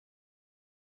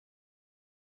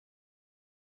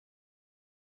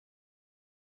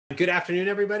Good afternoon,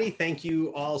 everybody. Thank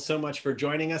you all so much for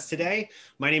joining us today.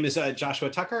 My name is Joshua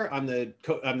Tucker. I'm the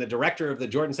director of the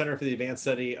Jordan Center for the Advanced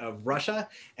Study of Russia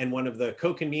and one of the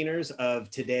co-conveners of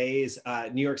today's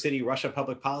New York City Russia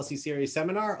Public Policy Series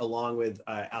seminar, along with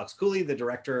Alex Cooley, the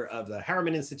director of the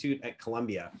Harriman Institute at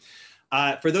Columbia.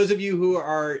 For those of you who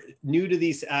are new to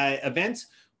these events,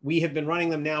 we have been running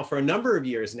them now for a number of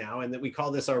years now, and that we call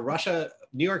this our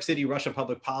New York City Russia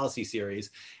Public Policy Series.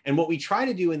 And what we try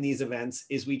to do in these events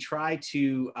is we try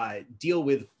to deal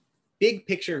with big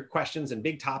picture questions and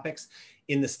big topics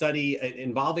in the study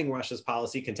involving Russia's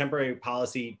policy, contemporary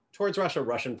policy towards Russia,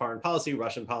 Russian foreign policy,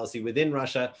 Russian policy within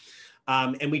Russia.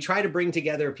 And we try to bring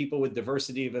together people with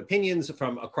diversity of opinions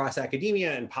from across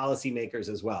academia and policymakers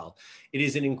as well. It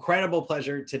is an incredible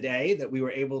pleasure today that we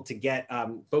were able to get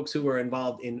folks who were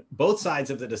involved in both sides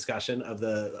of the discussion of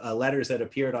the letters that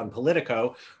appeared on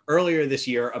Politico earlier this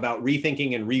year about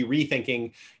rethinking and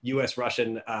rethinking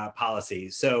US-Russian policy.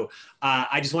 So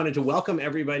I just wanted to welcome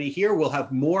everybody here. We'll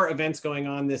have more events going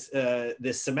on this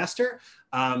semester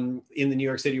in the New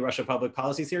York City Russia Public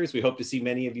Policy Series. We hope to see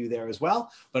many of you there as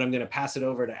well, but I'm going to pass it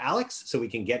over to Alex so we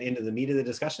can get into the meat of the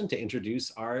discussion to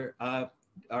introduce our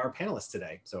panelists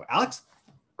today. So Alex.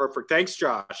 Perfect. Thanks,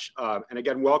 Josh. And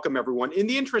again, welcome everyone. In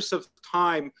the interest of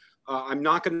time, I'm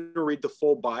not going to read the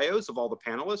full bios of all the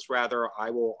panelists. Rather, I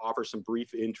will offer some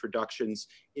brief introductions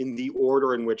in the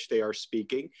order in which they are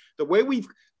speaking. The way we've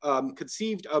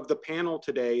conceived of the panel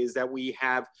today is that we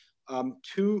have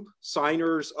two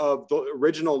signers of the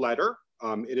original letter.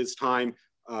 It is time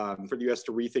for the US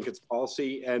to rethink its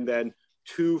policy, and then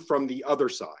two from the other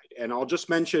side. And I'll just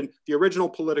mention the original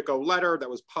Politico letter that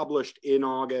was published in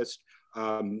August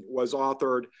was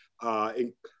authored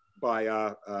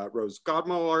by Rose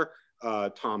Godmuller,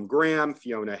 Tom Graham,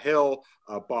 Fiona Hill,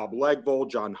 Bob Legvold,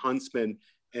 John Huntsman,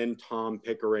 and Tom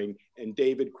Pickering. And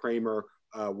David Kramer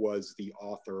was the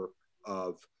author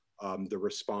of the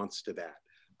response to that.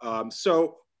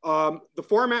 The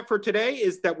format for today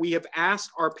is that we have asked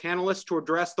our panelists to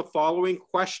address the following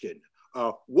question.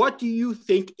 What do you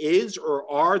think is or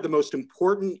are the most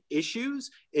important issues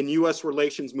in US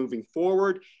relations moving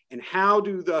forward? And how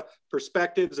do the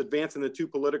perspectives advanced in the two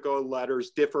Politico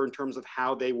letters differ in terms of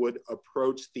how they would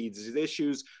approach these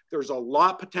issues? There's a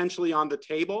lot potentially on the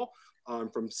table.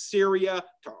 From Syria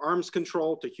to arms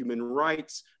control to human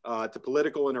rights to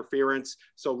political interference.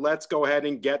 So let's go ahead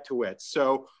and get to it.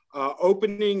 So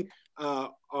opening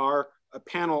our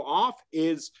panel off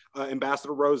is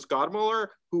Ambassador Rose Godmuller,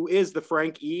 who is the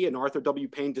Frank E. and Arthur W.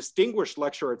 Payne Distinguished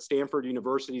Lecturer at Stanford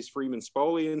University's Freeman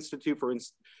Spogli Institute for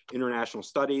International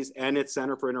Studies and its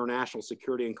Center for International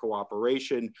Security and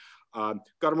Cooperation.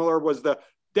 Godmuller was the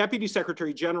Deputy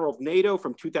Secretary General of NATO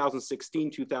from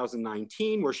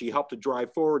 2016-2019, where she helped to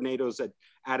drive forward NATO's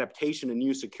adaptation to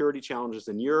new security challenges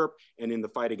in Europe and in the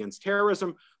fight against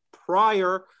terrorism.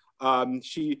 Prior,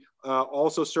 she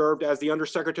also served as the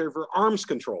Undersecretary for Arms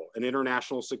Control and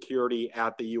International Security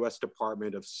at the US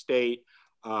Department of State.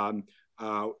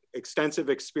 Extensive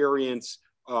experience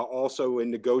also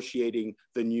in negotiating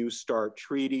the New START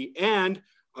Treaty, and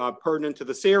pertinent to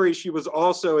the series, she was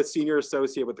also a senior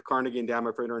associate with the Carnegie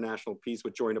Endowment for International Peace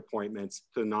with joint appointments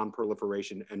to the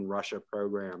Non-Proliferation and Russia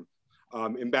Program.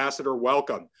 Ambassador,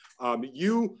 welcome.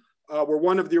 You were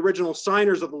one of the original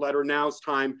signers of the letter. Now it's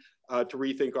time to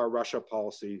rethink our Russia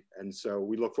policy. And so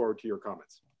we look forward to your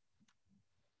comments.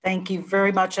 Thank you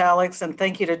very much, Alex. And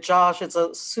thank you to Josh. It's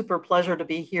a super pleasure to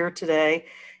be here today.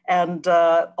 And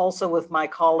also with my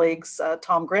colleagues,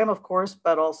 Tom Graham, of course,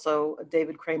 but also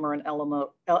David Kramer and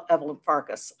Evelyn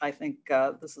Farkas. I think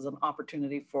this is an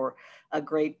opportunity for a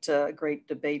great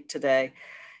debate today.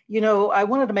 You know, I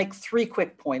wanted to make three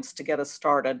quick points to get us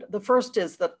started. The first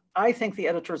is that I think the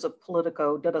editors of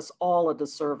Politico did us all a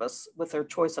disservice with their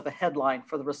choice of a headline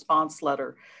for the response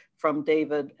letter from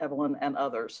David, Evelyn, and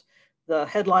others. The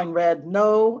headline read,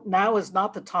 "No, now is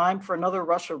not the time for another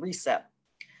Russia reset."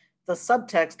 The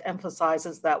subtext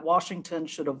emphasizes that Washington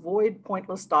should avoid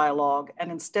pointless dialogue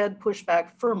and instead push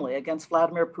back firmly against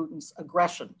Vladimir Putin's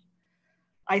aggression.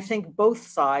 I think both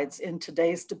sides in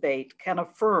today's debate can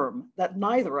affirm that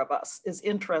neither of us is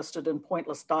interested in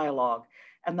pointless dialogue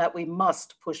and that we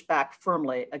must push back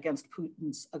firmly against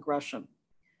Putin's aggression.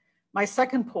 My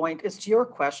second point is to your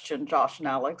question, Josh and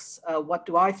Alex. What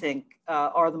do I think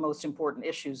are the most important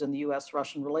issues in the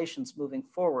US-Russian relations moving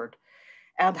forward?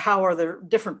 And how are there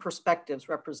different perspectives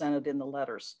represented in the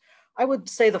letters? I would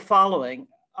say the following.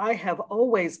 I have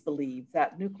always believed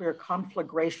that nuclear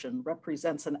conflagration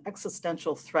represents an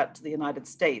existential threat to the United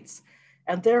States,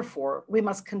 and therefore we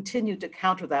must continue to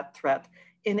counter that threat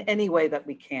in any way that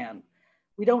we can.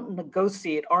 We don't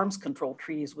negotiate arms control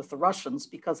treaties with the Russians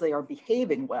because they are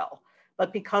behaving well,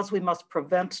 but because we must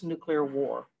prevent nuclear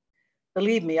war.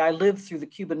 Believe me, I lived through the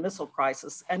Cuban Missile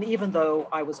Crisis, and even though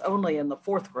I was only in the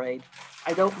 4th grade,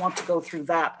 I don't want to go through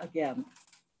that again.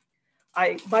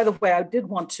 By the way, I did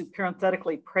want to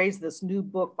parenthetically praise this new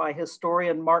book by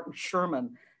historian Martin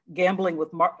Sherman, Gambling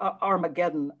with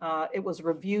Armageddon. It was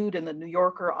reviewed in the New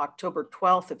Yorker October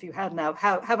 12th. If you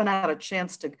haven't had a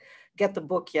chance to get the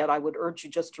book yet, I would urge you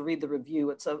just to read the review.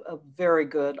 It's a very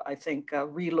good, I think,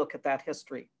 relook at that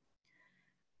history.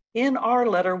 In our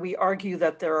letter, we argue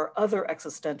that there are other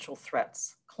existential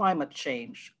threats, climate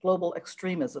change, global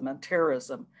extremism, and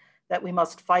terrorism, that we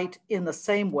must fight in the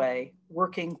same way,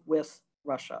 working with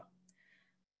Russia.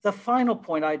 The final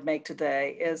point I'd make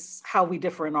today is how we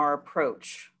differ in our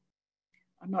approach.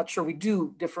 I'm not sure we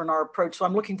do differ in our approach, so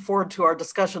I'm looking forward to our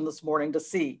discussion this morning to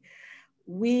see.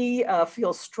 We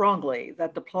feel strongly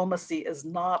that diplomacy is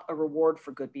not a reward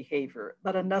for good behavior,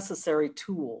 but a necessary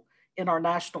tool in our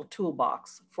national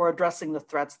toolbox for addressing the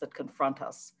threats that confront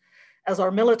us. As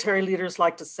our military leaders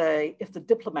like to say, if the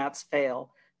diplomats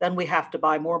fail, then we have to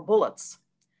buy more bullets.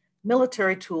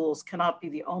 Military tools cannot be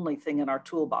the only thing in our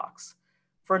toolbox.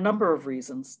 For a number of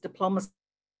reasons, diplomacy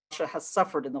has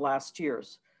suffered in the last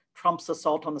years. Trump's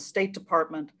assault on the State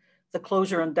Department, the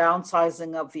closure and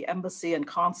downsizing of the embassy and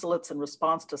consulates in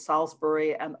response to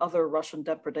Salisbury and other Russian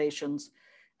depredations,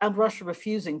 and Russia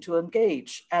refusing to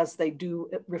engage, as they do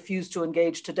refuse to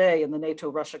engage today in the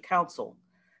NATO-Russia Council.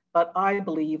 But I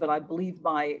believe, and I believe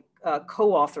my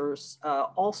co-authors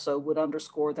also would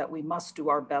underscore, that we must do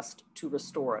our best to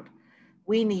restore it.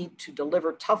 We need to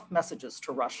deliver tough messages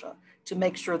to Russia to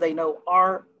make sure they know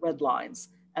our red lines.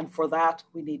 And for that,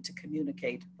 we need to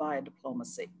communicate via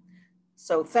diplomacy.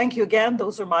 So thank you again.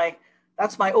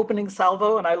 That's my opening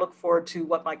salvo, and I look forward to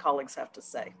what my colleagues have to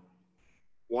say.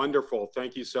 Wonderful.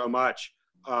 Thank you so much.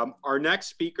 Our next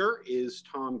speaker is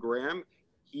Tom Graham.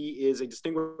 He is a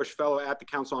distinguished fellow at the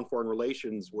Council on Foreign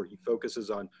Relations, where he focuses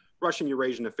on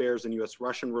Russian-Eurasian affairs and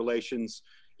U.S.-Russian relations.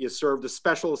 He has served as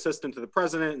special assistant to the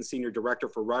president and senior director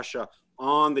for Russia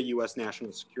on the U.S.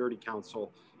 National Security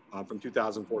Council from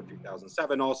 2004 to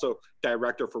 2007, also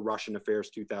director for Russian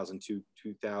affairs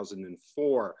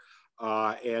 2002-2004,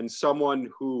 and someone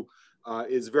who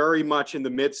is very much in the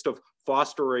midst of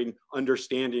fostering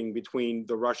understanding between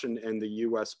the Russian and the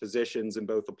U.S. positions in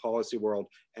both the policy world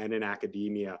and in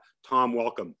academia. Tom,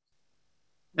 welcome.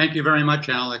 Thank you very much,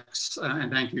 Alex,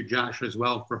 and thank you, Josh, as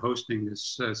well, for hosting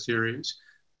this series.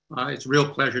 It's a real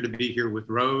pleasure to be here with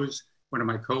Rose, one of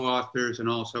my co-authors, and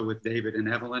also with David and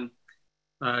Evelyn.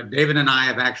 David and I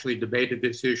have actually debated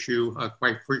this issue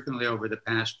quite frequently over the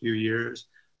past few years.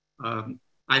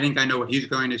 I think I know what he's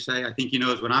going to say. I think he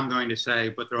knows what I'm going to say,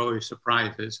 but there are always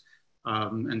surprises.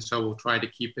 And so we'll try to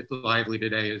keep it lively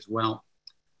today as well.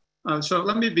 So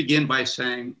let me begin by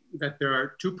saying that there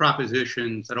are two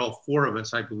propositions that all four of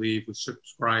us, I believe, would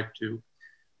subscribe to.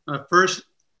 First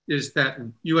is that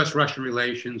U.S.-Russian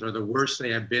relations are the worst they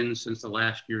have been since the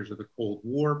last years of the Cold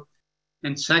War.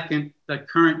 And second, that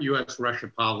current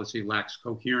U.S.-Russia policy lacks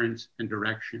coherence and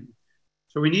direction.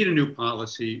 So we need a new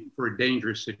policy for a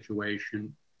dangerous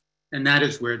situation, and that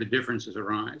is where the differences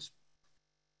arise.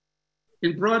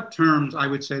 In broad terms, I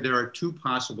would say there are two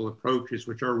possible approaches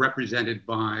which are represented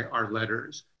by our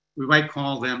letters. We might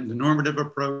call them the normative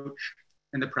approach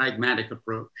and the pragmatic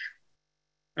approach.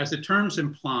 As the terms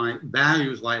imply,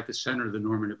 values lie at the center of the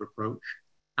normative approach,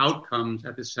 outcomes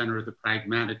at the center of the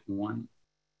pragmatic one.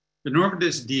 The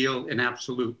normatives deal in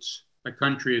absolutes. A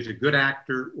country is a good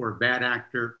actor or a bad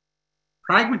actor.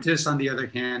 Pragmatists, on the other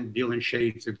hand, deal in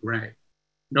shades of gray.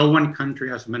 No one country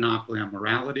has a monopoly on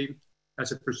morality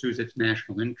as it pursues its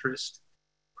national interest.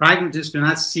 Pragmatists do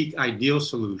not seek ideal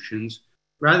solutions.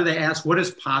 Rather, they ask what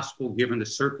is possible given the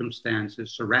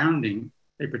circumstances surrounding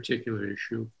a particular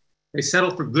issue. They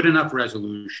settle for good enough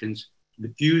resolutions to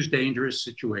diffuse dangerous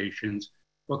situations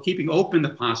while keeping open the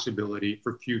possibility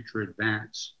for future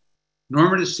advance.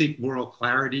 Normatives seek moral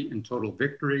clarity and total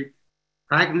victory.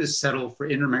 Pragmatists settle for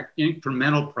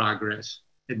incremental progress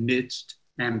amidst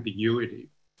ambiguity.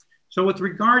 So with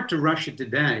regard to Russia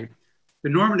today, the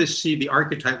normatives see the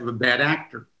archetype of a bad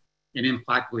actor, an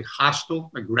implacably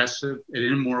hostile, aggressive, and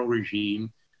immoral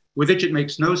regime with which it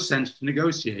makes no sense to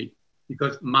negotiate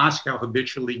because Moscow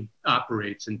habitually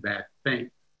operates in bad faith.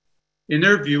 In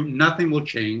their view, nothing will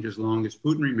change as long as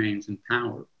Putin remains in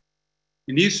power.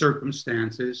 In these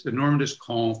circumstances, the normatives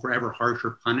call for ever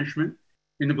harsher punishment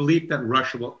in the belief that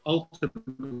Russia will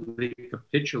ultimately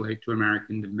capitulate to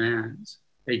American demands.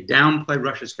 They downplay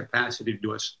Russia's capacity to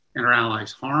do us and our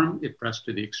allies harm if pressed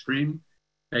to the extreme.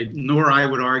 Nor, I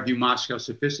would argue, Moscow's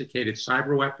sophisticated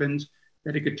cyber weapons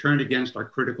that it could turn against our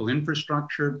critical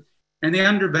infrastructure, and they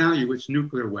undervalue its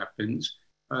nuclear weapons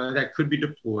that could be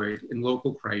deployed in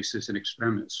local crisis and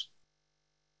extremis.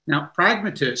 Now,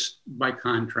 pragmatists, by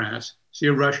contrast, see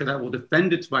a Russia that will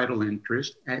defend its vital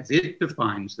interests as it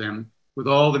defines them with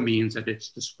all the means at its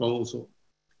disposal.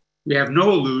 We have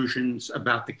no illusions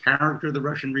about the character of the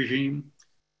Russian regime,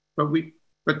 but we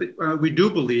do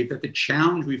believe that the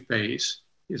challenge we face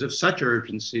is of such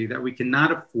urgency that we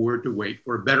cannot afford to wait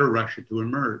for a better Russia to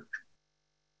emerge.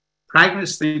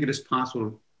 Pragmatists think it is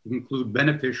possible to conclude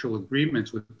beneficial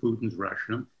agreements with Putin's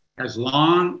Russia as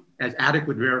long as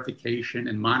adequate verification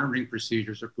and monitoring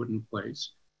procedures are put in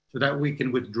place so that we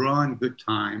can withdraw in good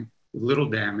time with little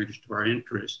damage to our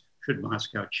interests should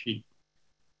Moscow cheat.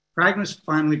 Pragmatists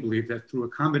finally believe that through a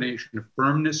combination of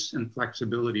firmness and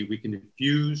flexibility, we can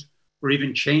diffuse or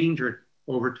even change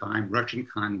over time Russian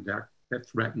conduct that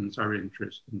threatens our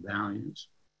interests and values.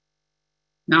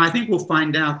 Now, I think we'll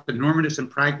find out that normatists and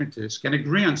pragmatists can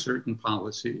agree on certain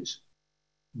policies.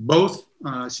 Both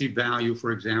see value,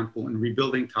 for example, in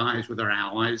rebuilding ties with our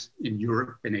allies in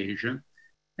Europe and Asia,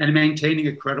 and in maintaining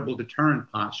a credible deterrent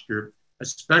posture,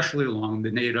 especially along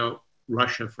the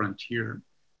NATO-Russia frontier.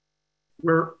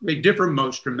 Where they differ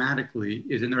most dramatically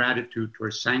is in their attitude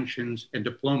towards sanctions and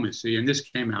diplomacy, and this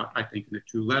came out, I think, in the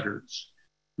two letters.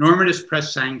 Normatists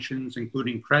press sanctions,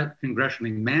 including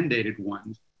congressionally mandated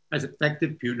ones, as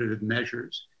effective punitive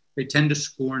measures. They tend to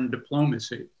scorn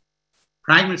diplomacy.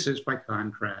 Pragmatists, by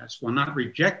contrast, while not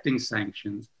rejecting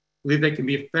sanctions, believe they can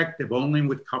be effective only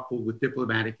when coupled with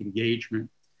diplomatic engagement.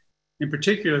 In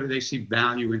particular, they see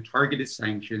value in targeted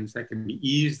sanctions that can be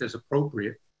eased as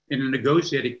appropriate in a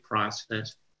negotiating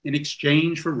process in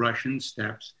exchange for Russian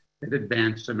steps that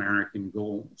advance American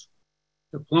goals.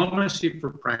 Diplomacy for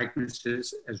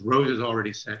pragmatists, as Rose has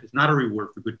already said, is not a reward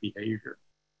for good behavior,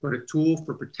 but a tool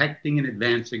for protecting and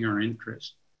advancing our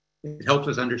interests. It helps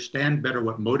us understand better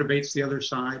what motivates the other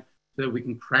side so that we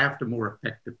can craft a more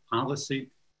effective policy.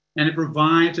 And it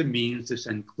provides a means to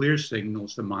send clear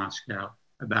signals to Moscow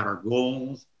about our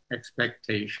goals,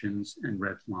 expectations, and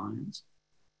red lines.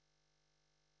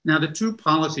 Now, the two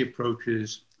policy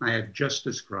approaches I have just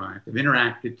described have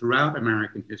interacted throughout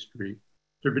American history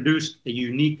to produce a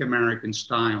unique American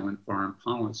style in foreign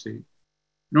policy.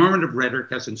 Normative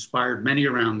rhetoric has inspired many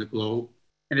around the globe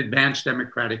and advanced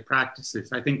democratic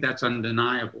practices. I think that's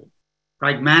undeniable.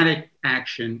 Pragmatic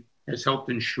action has helped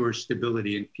ensure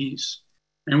stability and peace.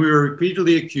 And we were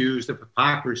repeatedly accused of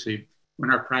hypocrisy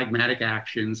when our pragmatic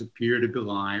actions appear to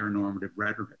belie our normative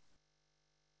rhetoric.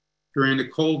 During the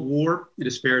Cold War, it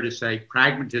is fair to say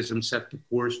pragmatism set the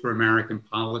course for American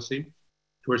policy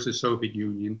towards the Soviet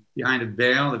Union behind a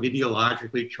veil of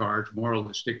ideologically charged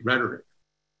moralistic rhetoric.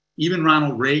 Even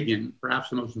Ronald Reagan, perhaps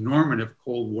the most normative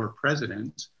Cold War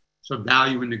president, saw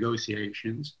value in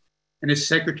negotiations, and his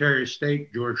Secretary of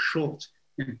State, George Shultz,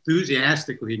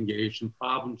 enthusiastically engaged in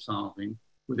problem solving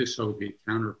with his Soviet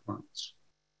counterparts.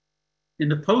 In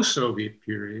the post-Soviet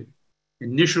period,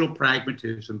 initial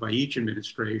pragmatism by each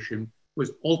administration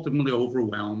was ultimately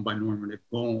overwhelmed by normative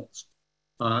goals.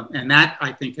 And that,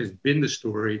 I think, has been the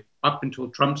story up until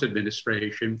Trump's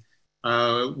administration,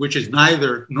 which is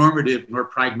neither normative nor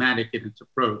pragmatic in its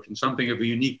approach, and something of a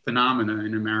unique phenomenon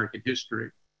in American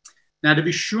history. Now, to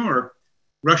be sure,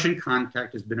 Russian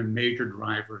contact has been a major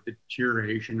driver of the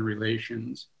deterioration in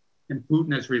relations, and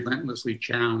Putin has relentlessly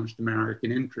challenged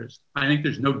American interests. I think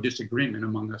there's no disagreement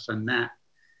among us on that.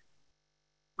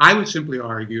 I would simply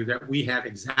argue that we have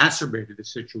exacerbated the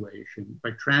situation by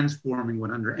transforming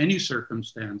what under any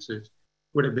circumstances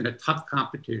would have been a tough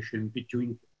competition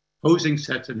between opposing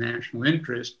sets of national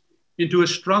interest into a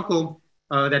struggle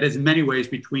that is in many ways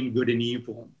between good and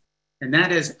evil. And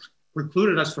that has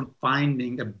precluded us from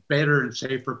finding a better and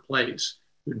safer place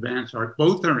to advance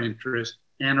both our interests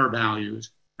and our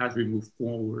values as we move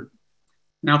forward.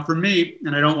 Now, for me,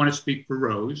 and I don't want to speak for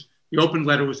Rose, the open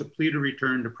letter was a plea to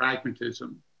return to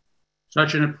pragmatism.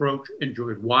 Such an approach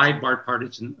enjoyed wide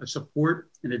bipartisan support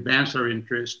and advanced our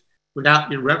interests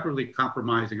without irreparably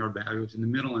compromising our values in the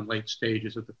middle and late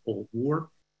stages of the Cold War.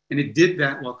 And it did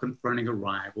that while confronting a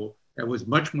rival that was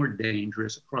much more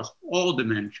dangerous across all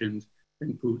dimensions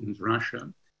than Putin's Russia.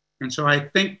 And so I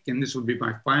think, and this would be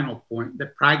my final point,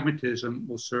 that pragmatism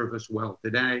will serve us well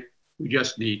today. We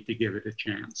just need to give it a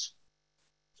chance.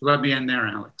 So let me end there,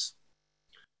 Alex.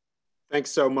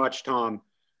 Thanks so much, Tom.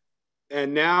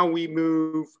 And now we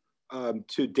move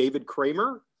to David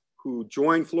Kramer, who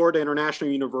joined Florida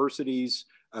International University's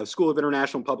School of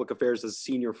International and Public Affairs as a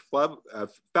senior fellow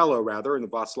in the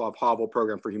Václav Havel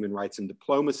Program for Human Rights and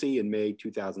Diplomacy in May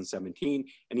 2017.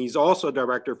 And he's also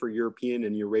director for European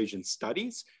and Eurasian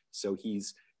Studies. So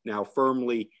he's now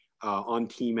firmly on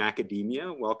team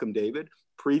academia. Welcome, David.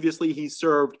 Previously, he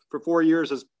served for 4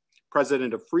 years as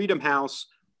president of Freedom House,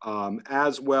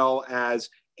 as well as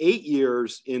 8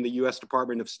 years in the US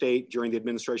Department of State during the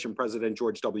administration of President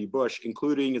George W. Bush,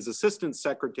 including as Assistant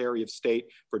Secretary of State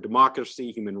for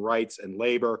Democracy, Human Rights, and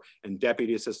Labor, and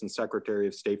Deputy Assistant Secretary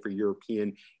of State for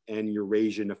European and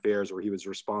Eurasian Affairs, where he was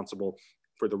responsible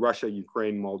for the Russia,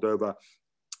 Ukraine, Moldova,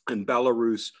 and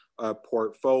Belarus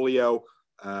portfolio.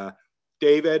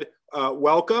 David,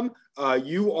 welcome.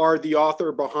 You are the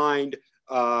author behind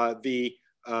the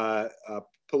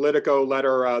Politico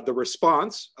letter, the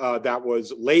response that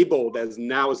was labeled as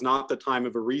 "now is not the time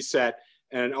of a reset."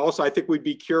 And also, I think we'd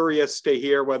be curious to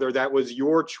hear whether that was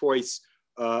your choice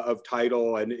of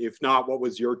title, and if not, what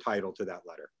was your title to that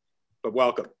letter? But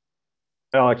welcome.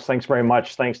 Alex, thanks very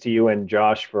much. Thanks to you and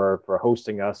Josh for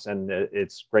hosting us. And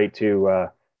it's great to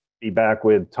be back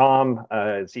with Tom.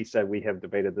 As he said, we have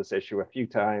debated this issue a few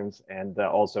times, and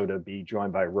also to be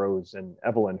joined by Rose and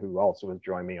Evelyn, who also has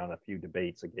joined me on a few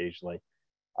debates occasionally.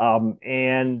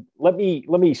 And let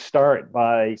me start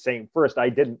by saying, first, I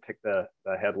didn't pick the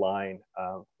headline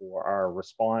for our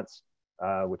response,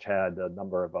 which had a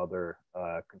number of other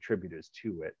contributors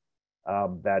to it.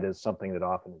 That is something that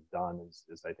often is done,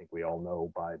 as I think we all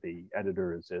know, by the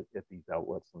editors at these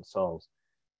outlets themselves.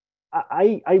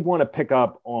 I want to pick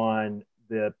up on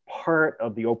the part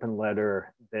of the open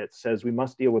letter that says we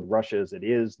must deal with Russia as it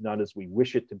is, not as we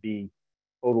wish it to be,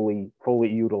 fully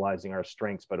utilizing our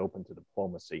strengths, but open to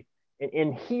diplomacy.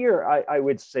 And here I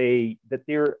would say that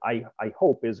there, I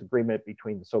hope, is agreement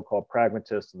between the so-called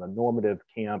pragmatists and the normative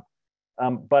camp.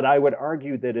 But I would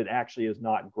argue that it actually is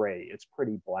not gray. It's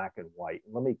pretty black and white.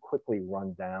 And let me quickly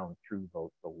run down through the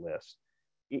list.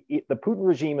 The Putin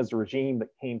regime is a regime that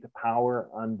came to power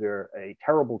under a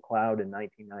terrible cloud in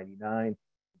 1999,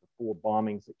 the 4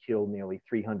 bombings that killed nearly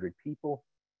 300 people.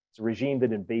 It's a regime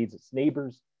that invades its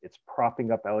neighbors. It's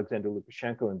propping up Alexander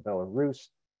Lukashenko in Belarus.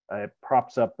 It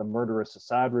props up the murderous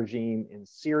Assad regime in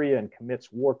Syria and commits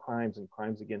war crimes and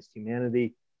crimes against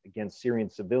humanity against Syrian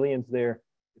civilians there.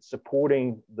 It's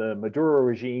supporting the Maduro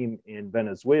regime in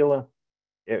Venezuela.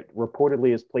 It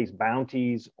reportedly has placed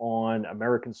bounties on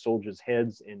American soldiers'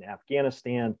 heads in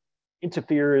Afghanistan,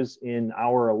 interferes in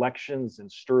our elections and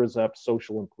stirs up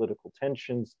social and political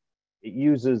tensions. It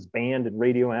uses banned and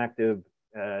radioactive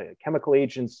chemical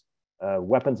agents,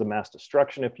 weapons of mass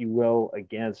destruction, if you will,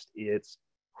 against its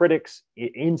critics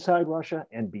inside Russia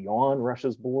and beyond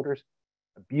Russia's borders,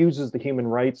 abuses the human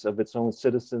rights of its own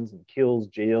citizens and kills,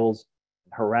 jails,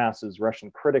 and harasses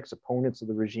Russian critics, opponents of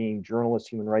the regime, journalists,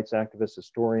 human rights activists,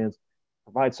 historians,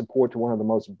 provides support to one of the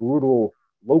most brutal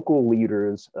local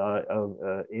leaders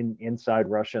inside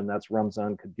Russia, and that's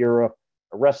Ramzan Kadyrov,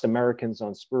 arrests Americans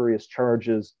on spurious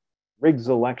charges, rigs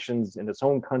elections in its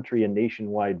own country and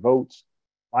nationwide votes,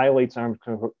 violates arms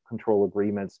control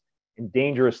agreements, and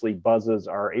dangerously buzzes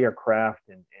our aircraft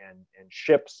and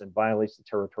ships, and violates the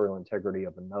territorial integrity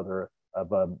of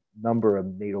a number of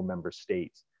NATO member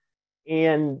states.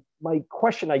 And my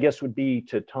question, I guess, would be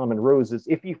to Tom and Rose is,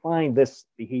 if you find this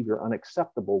behavior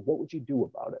unacceptable, what would you do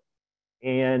about it?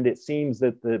 And it seems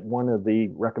that one of the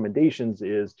recommendations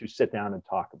is to sit down and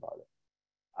talk about it.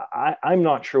 I'm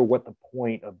not sure what the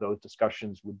point of those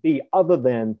discussions would be, other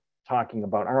than talking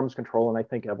about arms control. And I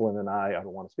think Evelyn and I don't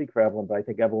want to speak for Evelyn, but I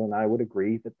think Evelyn and I would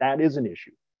agree that that is an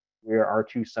issue where our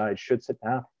two sides should sit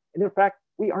down. And in fact,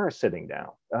 we are sitting down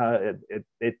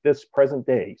at this present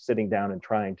day, sitting down and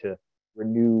trying to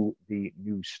renew the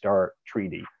New START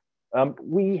treaty.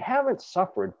 We haven't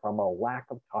suffered from a lack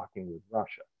of talking with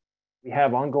Russia. We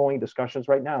have ongoing discussions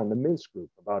right now in the Minsk group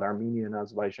about Armenia and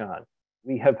Azerbaijan.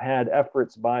 We have had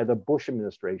efforts by the Bush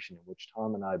administration, in which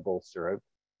Tom and I both served,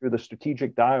 through the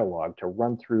strategic dialogue to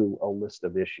run through a list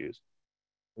of issues.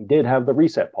 We did have the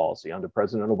reset policy under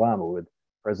President Obama with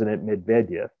President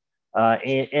Medvedev.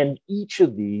 And each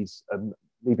of these,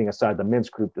 leaving aside the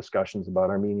Minsk group discussions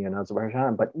about Armenia and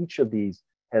Azerbaijan, but each of these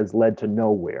has led to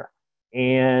nowhere.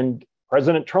 And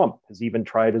President Trump has even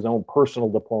tried his own personal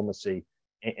diplomacy,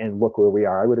 and look where we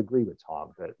are. I would agree with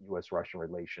Tom that US-Russian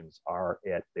relations are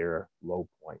at their low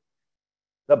point.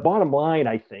 The bottom line,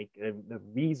 I think, the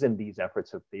reason these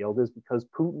efforts have failed is because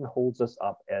Putin holds us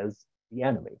up as the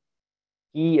enemy.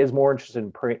 He is more interested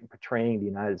in portraying the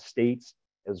United States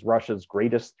as Russia's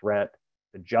greatest threat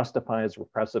to justify his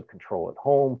repressive control at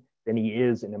home than he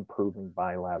is in improving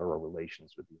bilateral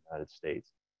relations with the United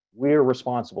States. We're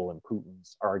responsible in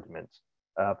Putin's arguments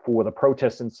for the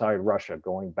protests inside Russia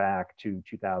going back to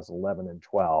 2011 and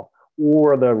 12,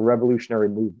 or the revolutionary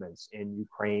movements in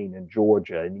Ukraine and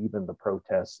Georgia, and even the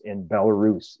protests in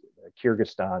Belarus, the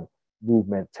Kyrgyzstan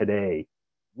movement today.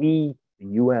 We, the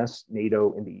US,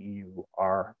 NATO, and the EU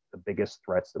are the biggest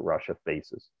threats that Russia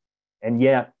faces. And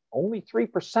yet, only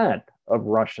 3% of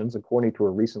Russians, according to a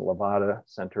recent Levada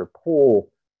Center poll,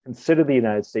 consider the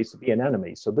United States to be an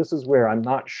enemy. So this is where I'm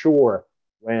not sure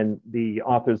when the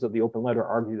authors of the open letter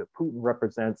argue that Putin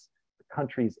represents the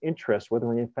country's interest,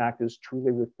 whether he in fact is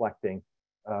truly reflecting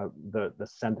the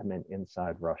sentiment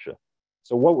inside Russia.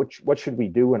 So what should we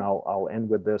do? And I'll end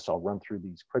with this. I'll run through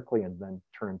these quickly and then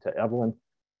turn to Evelyn.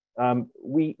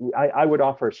 I would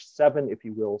offer 7, if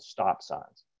you will, stop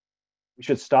signs. We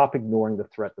should stop ignoring the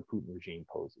threat the Putin regime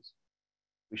poses.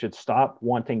 We should stop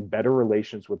wanting better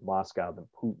relations with Moscow than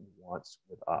Putin wants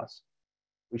with us.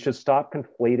 We should stop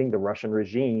conflating the Russian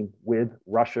regime with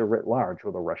Russia writ large,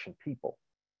 or the Russian people.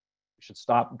 We should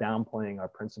stop downplaying our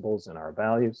principles and our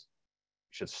values.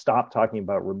 We should stop talking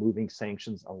about removing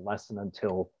sanctions unless and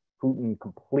until Putin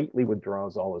completely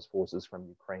withdraws all his forces from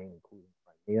Ukraine, including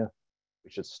Crimea.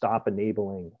 We should stop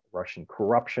enabling Russian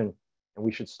corruption, and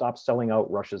we should stop selling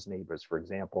out Russia's neighbors, for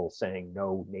example, saying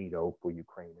no NATO for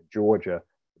Ukraine and Georgia,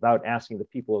 without asking the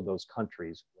people of those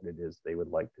countries what it is they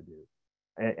would like to do.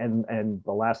 And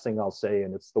the last thing I'll say,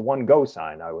 and it's the one go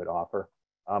sign I would offer,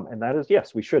 and that is,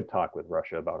 yes, we should talk with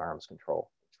Russia about arms control,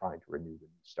 trying to renew the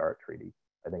New START treaty.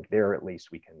 I think there at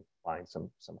least we can find some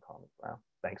common ground.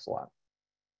 Thanks a lot.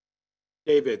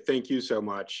 David, thank you so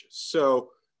much. So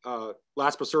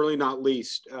last but certainly not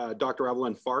least, Dr.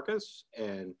 Evelyn Farkas,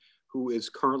 who is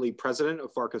currently president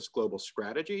of Farkas Global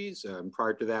Strategies.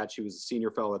 Prior to that, she was a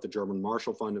senior fellow at the German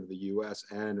Marshall Fund of the US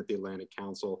and at the Atlantic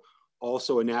Council,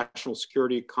 also a national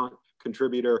security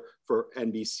contributor for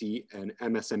NBC and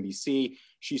MSNBC.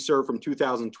 She served from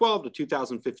 2012 to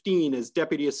 2015 as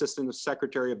Deputy Assistant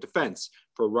Secretary of Defense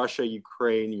for Russia,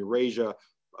 Ukraine, Eurasia,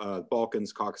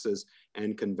 Balkans, Caucasus,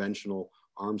 and conventional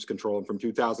arms control. And from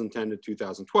 2010 to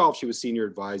 2012, she was Senior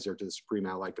Advisor to the Supreme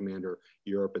Allied Commander,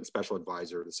 Europe, and Special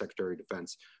Advisor to the Secretary of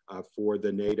Defense for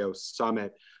the NATO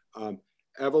Summit.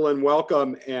 Evelyn,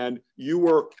 welcome. And you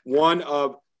were one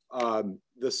of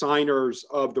the signers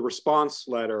of the response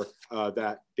letter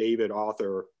that David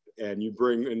authored, and you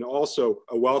bring in also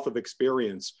a wealth of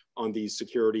experience on these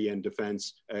security and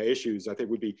defense issues. I think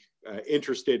we'd be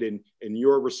interested in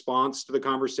your response to the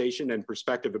conversation and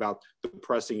perspective about the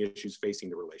pressing issues facing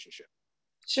the relationship.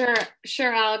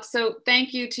 Sure, Alex. So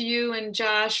thank you to you and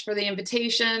Josh for the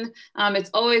invitation. It's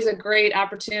always a great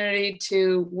opportunity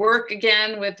to work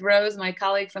again with Rose, my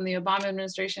colleague from the Obama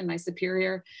administration, my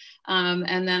superior,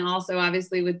 and then also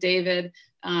obviously with David,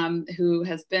 who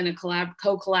has been a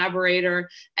co-collaborator,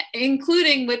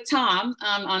 including with Tom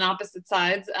on opposite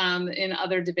sides in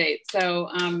other debates. So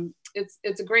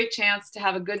it's a great chance to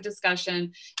have a good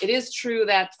discussion. It is true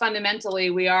that fundamentally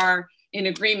we are in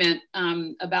agreement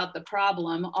about the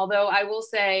problem. Although I will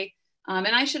say, and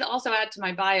I should also add to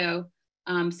my bio,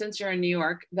 since you're in New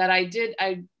York, that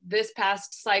this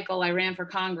past cycle, I ran for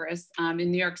Congress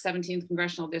in New York's 17th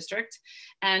Congressional District.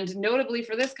 And notably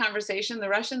for this conversation, the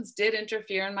Russians did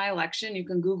interfere in my election. You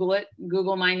can Google it,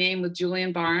 Google my name with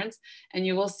Julian Barnes, and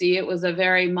you will see it was a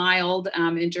very mild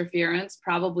interference,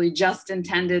 probably just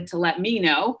intended to let me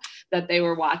know that they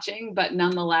were watching, but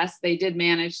nonetheless, they did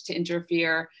manage to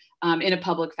interfere in a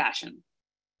public fashion.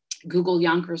 Google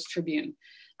Yonkers Tribune.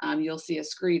 You'll see a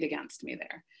screed against me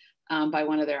there by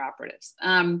one of their operatives.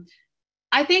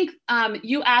 I think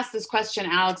you asked this question,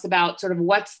 Alex, about sort of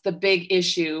what's the big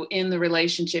issue in the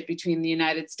relationship between the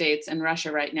United States and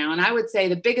Russia right now. And I would say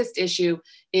the biggest issue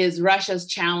is Russia's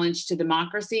challenge to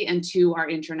democracy and to our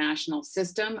international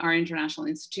system, our international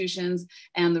institutions,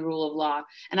 and the rule of law.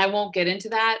 And I won't get into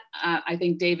that. I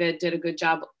think David did a good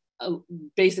job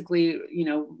basically,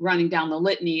 running down the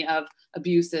litany of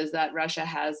abuses that Russia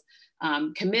has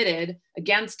committed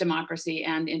against democracy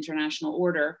and international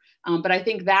order. But I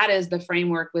think that is the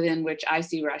framework within which I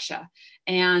see Russia.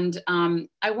 And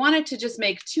I wanted to just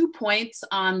make 2 points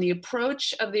on the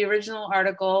approach of the original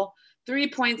article, 3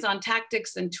 points on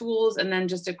tactics and tools, and then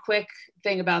just a quick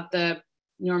thing about the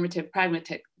normative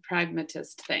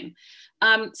pragmatist thing.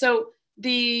 So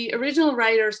the original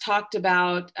writers talked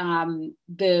about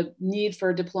the need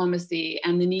for diplomacy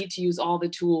and the need to use all the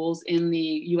tools in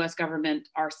the US government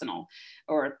arsenal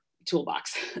or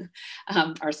toolbox.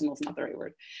 Arsenal is not the right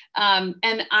word.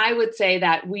 And I would say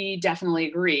that we definitely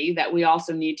agree that we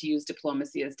also need to use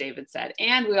diplomacy, as David said.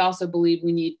 And we also believe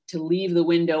we need to leave the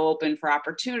window open for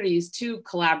opportunities to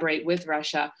collaborate with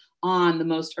Russia on the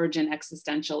most urgent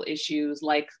existential issues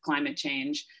like climate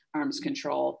change, arms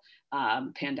control,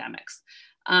 pandemics.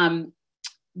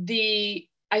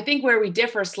 I think where we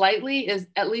differ slightly is,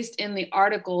 at least in the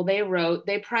article they wrote,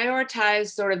 they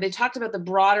prioritized they talked about the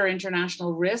broader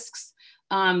international risks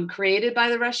created by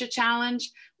the Russia challenge,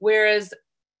 whereas,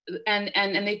 and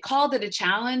they called it a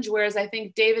challenge, whereas I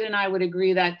think David and I would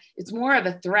agree that it's more of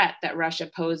a threat that Russia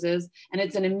poses, and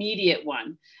it's an immediate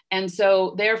one. And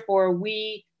so therefore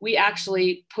we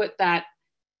actually put that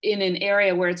in an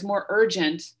area where it's more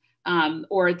urgent,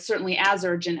 or it's certainly as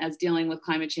urgent as dealing with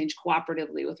climate change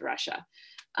cooperatively with Russia.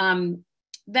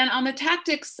 Then on the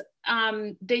tactics,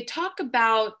 they talk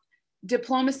about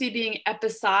diplomacy being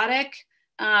episodic,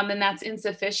 and that's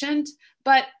insufficient.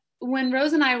 But when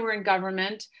Rose and I were in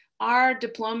government, our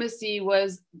diplomacy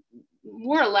was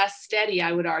more or less steady,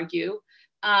 I would argue,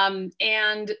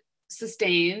 and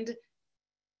sustained.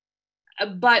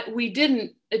 But we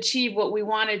didn't achieve what we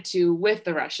wanted to with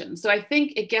the Russians. So I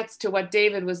think it gets to what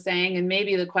David was saying, and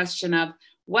maybe the question of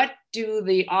what do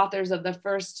the authors of the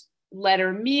first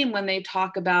letter mean when they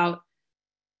talk about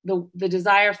the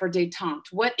desire for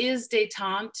détente? What is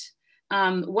détente?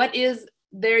 What is,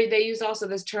 they use also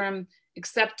this term,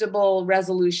 acceptable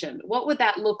resolution. What would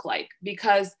that look like?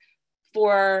 Because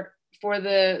for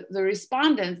the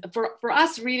respondents, for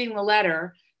us reading the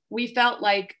letter, we felt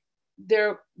like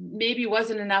there maybe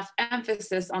wasn't enough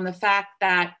emphasis on the fact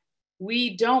that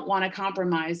we don't want to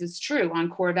compromise, it's true, on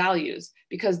core values,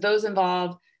 because those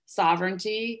involve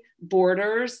sovereignty,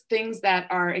 borders, things that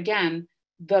are, again,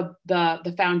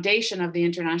 the foundation of the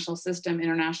international system,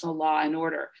 international law and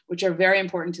order, which are very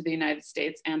important to the United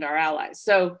States and our allies.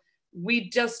 So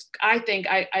I think,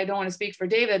 I don't want to speak for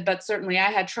David, but certainly I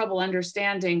had trouble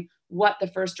understanding what the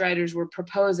first writers were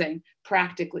proposing,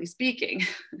 practically speaking.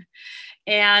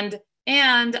 And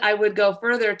I would go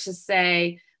further to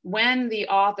say, when the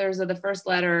authors of the first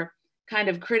letter kind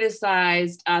of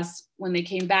criticized us when they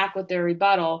came back with their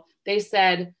rebuttal, they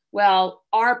said, well,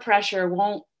 our pressure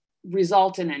won't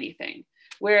result in anything.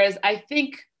 Whereas I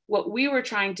think what we were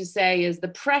trying to say is the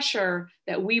pressure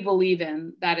that we believe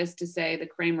in, that is to say the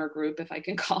Kramer group, if I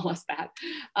can call us that,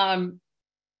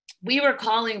 we were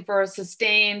calling for a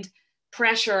sustained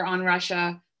pressure on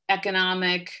Russia,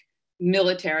 economic,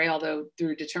 military, although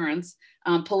through deterrence,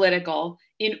 political,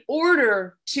 in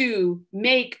order to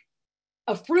make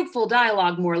a fruitful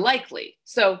dialogue more likely.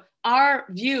 So our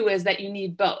view is that you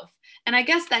need both. And I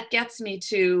guess that gets me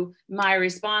to my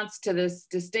response to this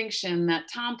distinction that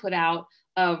Tom put out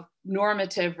of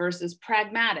normative versus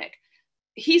pragmatic.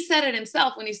 He said it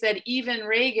himself when he said even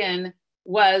Reagan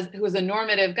who was a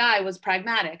normative guy, was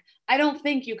pragmatic. I don't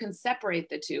think you can separate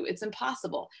the two. It's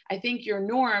impossible. I think your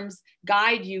norms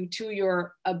guide you to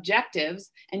your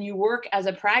objectives and you work as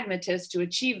a pragmatist to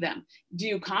achieve them. Do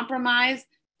you compromise?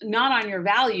 Not on your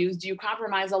values. Do you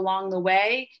compromise along the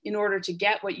way in order to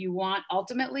get what you want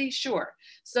ultimately? Sure.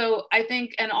 So I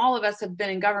think, and all of us have been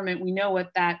in government, we know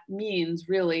what that means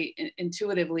really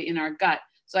intuitively in our gut.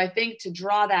 So I think to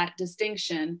draw that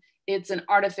distinction, it's an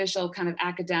artificial kind of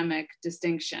academic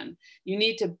distinction. You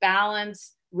need to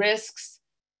balance risks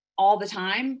all the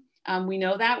time. We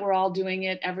know that we're all doing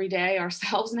it every day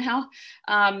ourselves now.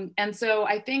 And so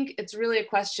I think it's really a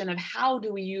question of how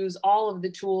do we use all of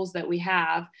the tools that we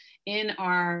have in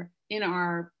our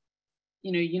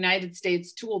United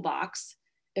States toolbox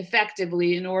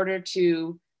effectively in order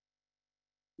to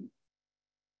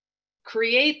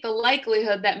create the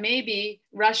likelihood that maybe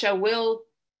Russia will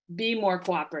be more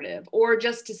cooperative, or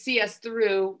just to see us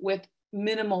through with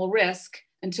minimal risk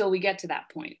until we get to that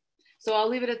point. So I'll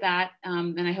leave it at that,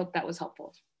 and I hope that was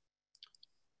helpful.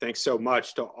 Thanks so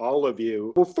much to all of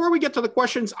you. Before we get to the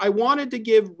questions, I wanted to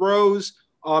give Rose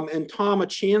and Tom a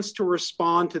chance to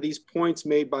respond to these points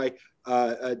made by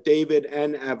David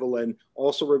and Evelyn,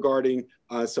 also regarding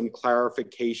some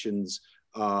clarifications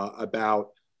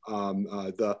about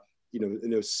the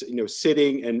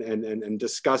sitting and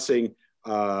discussing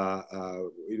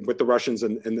with the Russians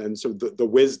and so the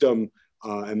wisdom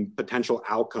and potential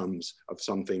outcomes of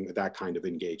something, that kind of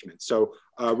engagement. So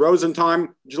Rose and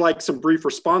Tom, would you like some brief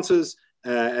responses?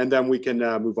 And then we can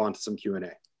move on to some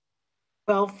Q&A.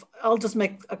 Well, I'll just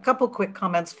make a couple quick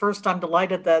comments. First, I'm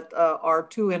delighted that our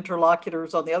two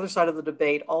interlocutors on the other side of the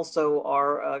debate also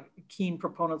are keen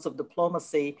proponents of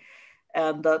diplomacy.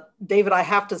 And David, I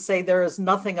have to say there is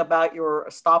nothing about your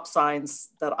stop signs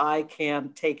that I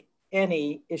can take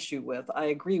any issue with. I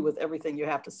agree with everything you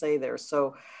have to say there.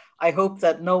 So I hope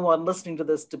that no one listening to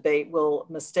this debate will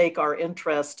mistake our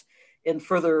interest in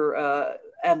further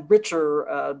and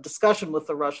richer discussion with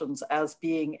the Russians as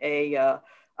being a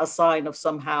a sign of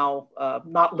somehow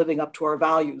not living up to our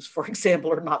values, for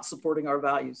example, or not supporting our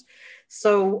values.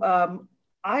 So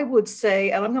I would say,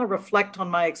 and I'm going to reflect on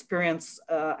my experience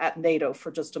at NATO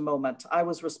for just a moment. I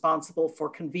was responsible for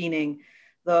convening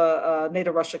the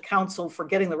NATO-Russia Council, for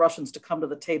getting the Russians to come to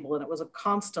the table, and it was a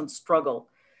constant struggle.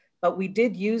 But we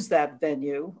did use that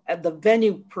venue, and the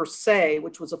venue per se,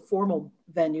 which was a formal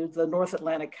venue, the North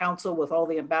Atlantic Council with all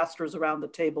the ambassadors around the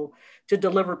table, to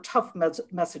deliver tough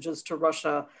messages to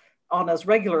Russia on as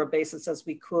regular a basis as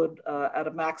we could at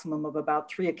a maximum of about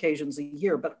 3 occasions a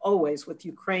year, but always with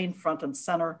Ukraine front and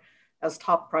center as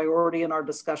top priority in our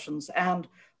discussions, and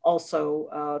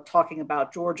also talking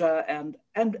about Georgia and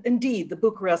indeed the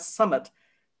Bucharest summit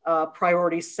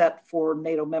priorities set for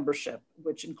NATO membership,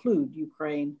 which include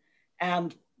Ukraine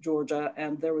and Georgia,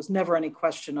 and there was never any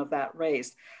question of that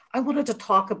raised. I wanted to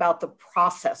talk about the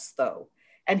process though,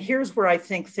 and here's where I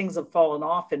think things have fallen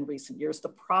off in recent years, the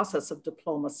process of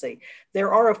diplomacy.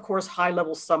 There are, of course,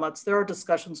 high-level summits. There are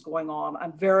discussions going on.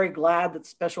 I'm very glad that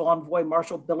Special Envoy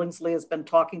Marshall Billingsley has been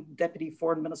talking to Deputy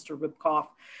Foreign Minister Rybkov,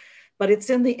 but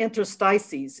it's in the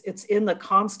interstices, it's in the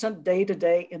constant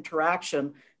day-to-day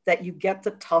interaction that you get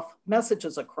the tough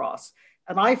messages across.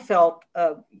 And I felt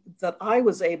that I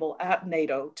was able at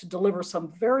NATO to deliver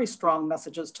some very strong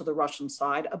messages to the Russian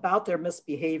side about their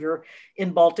misbehavior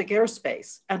in Baltic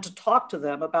airspace, and to talk to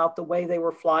them about the way they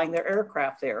were flying their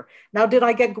aircraft there. Now, did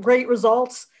I get great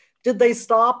results? Did they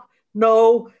stop?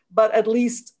 No, but at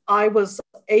least I was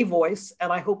a voice,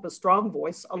 and I hope a strong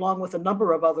voice, along with a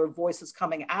number of other voices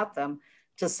coming at them,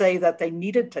 to say that they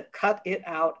needed to cut it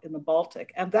out in the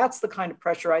Baltic. And that's the kind of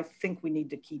pressure I think we need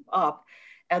to keep up.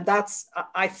 And that's,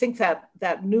 I think that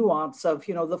nuance of,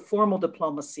 you know, the formal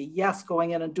diplomacy, yes,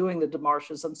 going in and doing the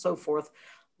démarches and so forth.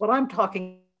 What I'm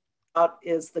talking about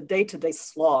is the day-to-day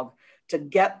slog to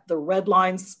get the red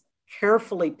lines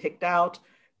carefully picked out,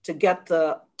 to get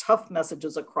the tough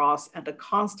messages across, and to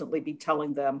constantly be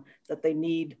telling them that they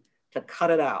need to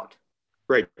cut it out.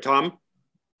 Great. Tom?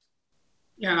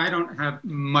 Yeah, I don't have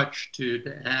much to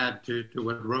add to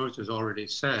what Rose has already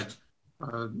said.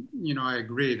 You know, I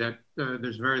agree that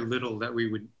there's very little that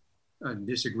we would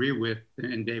disagree with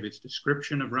in David's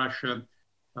description of Russia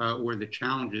or the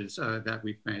challenges that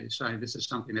we face. This is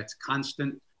something that's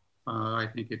constant. I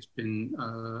think it's been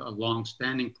a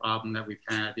long-standing problem that we've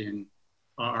had in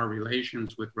our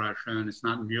relations with Russia, and it's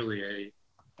not merely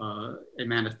a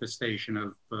manifestation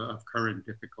of current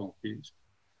difficulties.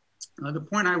 The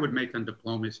point I would make on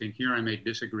diplomacy, and here I may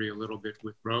disagree a little bit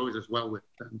with Rose as well with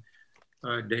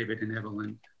David and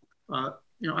Evelyn.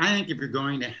 You know, I think if you're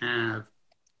going to have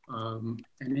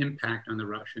an impact on the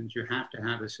Russians, you have to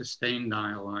have a sustained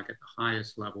dialogue at the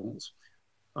highest levels,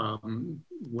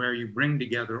 where you bring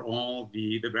together all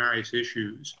the various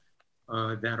issues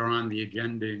that are on the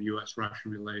agenda in U.S.-Russian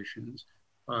relations,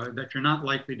 that you're not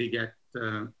likely to get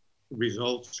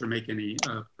results or make any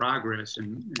progress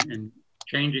in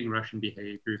changing Russian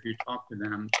behavior if you talk to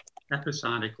them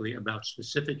episodically about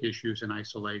specific issues in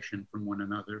isolation from one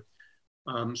another.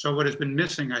 So what has been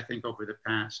missing, I think, over the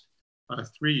past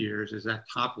 3 years is that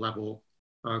top-level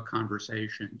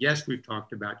conversation. Yes, we've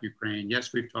talked about Ukraine.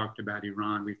 Yes, we've talked about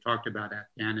Iran. We've talked about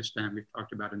Afghanistan. We've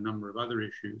talked about a number of other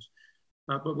issues.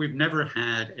 But we've never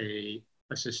had a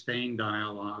sustained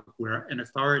dialogue where an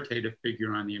authoritative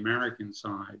figure on the American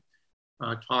side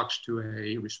talks to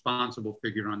a responsible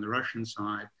figure on the Russian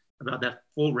side about that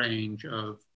full range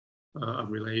of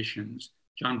relations.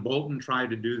 John Bolton tried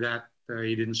to do that.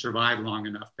 He didn't survive long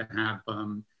enough to have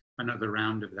another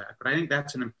round of that. But I think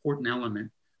that's an important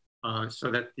element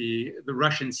so that the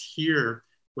Russians hear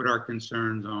what our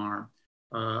concerns are,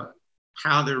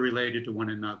 how they're related to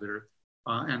one another,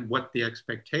 and what the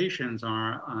expectations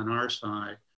are on our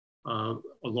side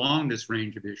along this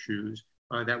range of issues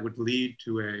that would lead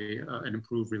to an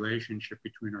improved relationship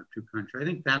between our two countries. I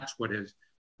think that's what has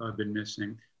been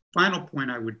missing. Final point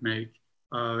I would make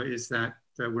is that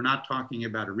we're not talking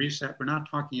about a reset. We're not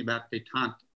talking about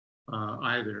détente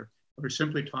either. We're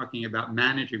simply talking about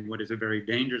managing what is a very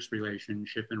dangerous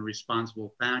relationship in a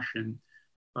responsible fashion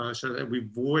so that we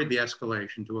avoid the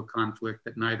escalation to a conflict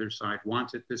that neither side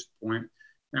wants at this point.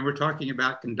 And we're talking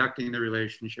about conducting the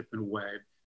relationship in a way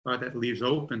that leaves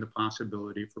open the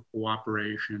possibility for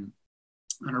cooperation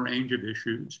on a range of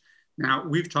issues. Now,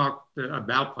 we've talked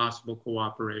about possible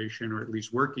cooperation, or at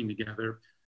least working together,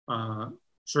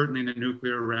 certainly in the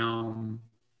nuclear realm,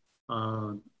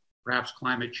 perhaps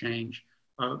climate change.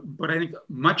 But I think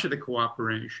much of the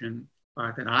cooperation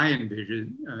that I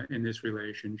envision in this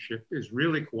relationship is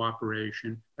really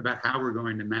cooperation about how we're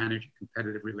going to manage a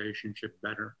competitive relationship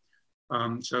better.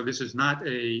 So this is not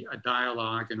a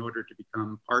dialogue in order to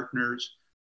become partners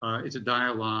It's a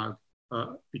dialogue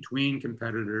between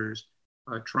competitors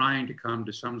trying to come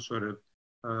to some sort of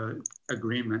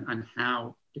agreement on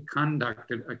how to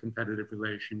conduct a competitive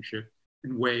relationship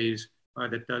in ways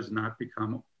that does not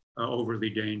become overly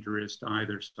dangerous to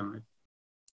either side.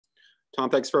 Tom,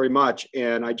 thanks very much.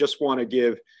 And I just want to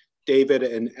give David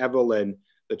and Evelyn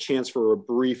the chance for a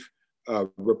brief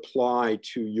reply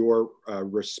to your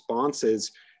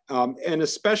responses, and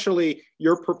especially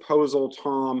your proposal,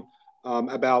 Tom,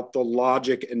 about the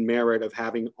logic and merit of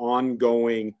having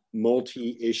ongoing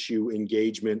multi-issue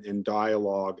engagement and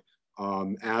dialogue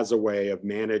as a way of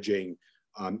managing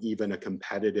even a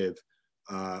competitive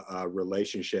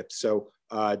relationship. So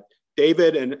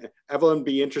David and Evelyn,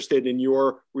 be interested in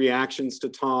your reactions to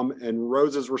Tom and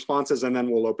Rose's responses, and then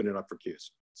we'll open it up for Qs.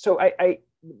 So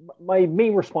my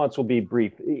main response will be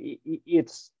brief.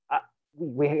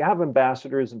 We have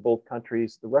ambassadors in both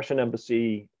countries. The Russian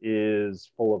embassy is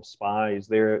full of spies.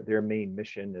 Their main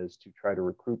mission is to try to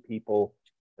recruit people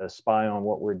to spy on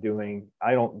what we're doing.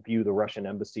 I don't view the Russian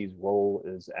embassy's role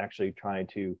as actually trying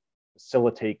to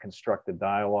facilitate constructive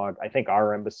dialogue. I think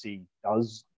our embassy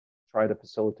does try to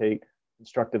facilitate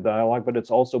constructive dialogue, but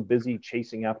it's also busy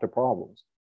chasing after problems,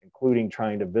 including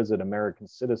trying to visit American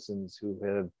citizens who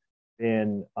have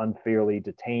been unfairly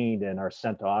detained and are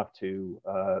sent off to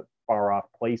far off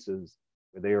places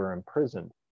where they are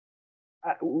imprisoned.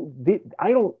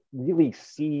 I don't really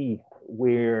see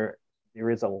where there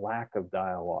is a lack of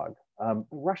dialogue.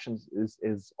 Russians,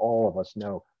 as all of us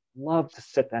know, love to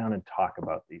sit down and talk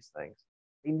about these things.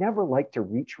 They never like to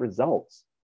reach results,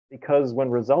 because when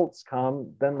results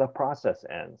come, then the process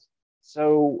ends.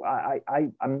 So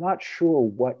I'm not sure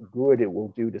what good it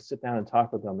will do to sit down and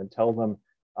talk with them and tell them,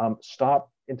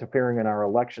 stop interfering in our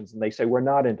elections. And they say, we're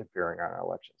not interfering in our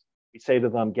elections. We say to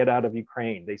them, get out of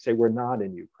Ukraine. They say, we're not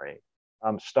in Ukraine.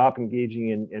 Stop engaging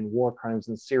in war crimes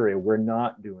in Syria. We're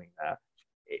not doing that.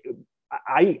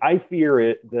 I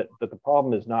fear that the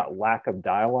problem is not lack of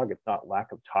dialogue. It's not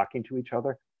lack of talking to each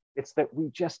other. It's that we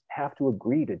just have to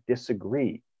agree to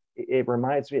disagree. It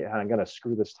reminds me, and I'm going to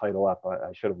screw this title up.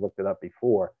 I should have looked it up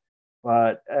before,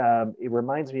 but it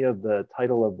reminds me of the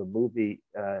title of the movie,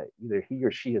 either he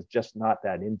or she is just not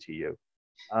that into you.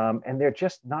 And they're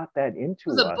just not that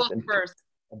into us. It was a book first.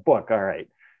 A book, all right.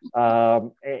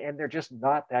 And they're just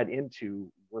not that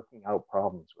into working out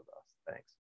problems with us.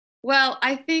 Thanks. Well,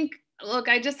 I think, look,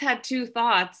 I just had two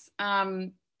thoughts.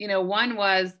 One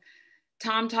was,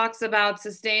 Tom talks about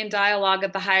sustained dialogue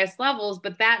at the highest levels,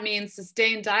 but that means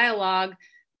sustained dialogue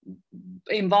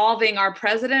involving our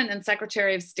president and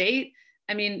secretary of state.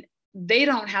 I mean, they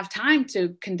don't have time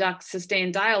to conduct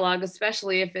sustained dialogue,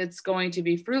 especially if it's going to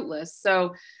be fruitless.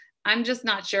 So I'm just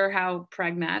not sure how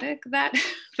pragmatic that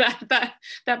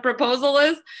proposal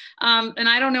is. And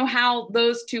I don't know how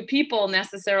those two people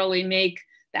necessarily make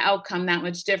the outcome that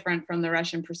much different from the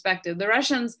Russian perspective. The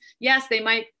Russians, yes, they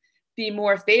might be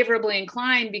more favorably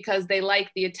inclined because they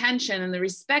like the attention and the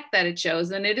respect that it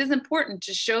shows. And it is important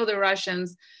to show the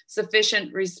Russians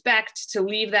sufficient respect to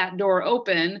leave that door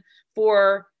open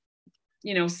for,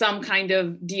 some kind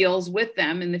of deals with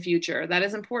them in the future. That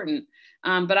is important.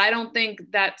 But I don't think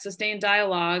that sustained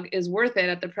dialogue is worth it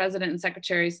at the president and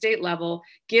secretary of state level,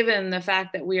 given the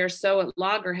fact that we are so at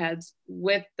loggerheads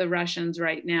with the Russians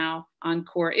right now on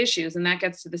core issues. And that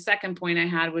gets to the second point I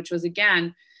had, which was,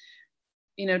 again,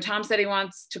 Tom said he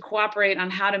wants to cooperate on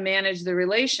how to manage the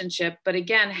relationship. But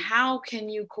again, how can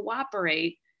you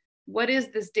cooperate? What is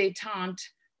this détente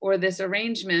or this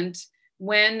arrangement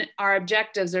when our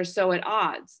objectives are so at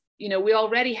odds? We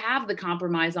already have the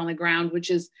compromise on the ground, which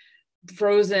is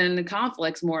frozen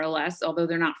conflicts, more or less, although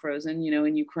they're not frozen,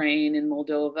 in Ukraine, in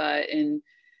Moldova,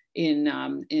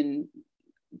 in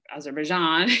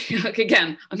Azerbaijan.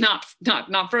 Again, I'm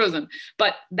not frozen,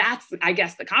 but that's, I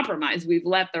guess, the compromise. We've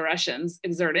let the Russians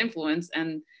exert influence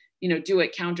and, do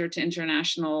it counter to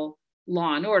international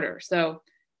law and order. So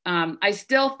I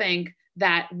still think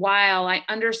that while I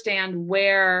understand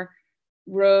where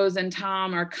Rose and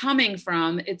Tom are coming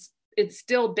from, it's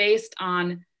still based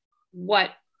on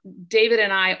what David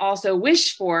and I also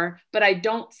wish for, but I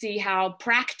don't see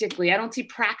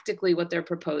practically what they're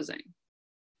proposing.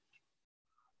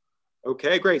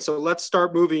 Okay, great. So let's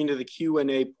start moving into the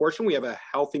Q&A portion. We have a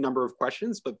healthy number of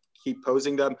questions, but keep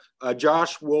posing them.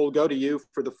 Josh, we'll go to you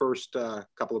for the first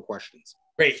couple of questions.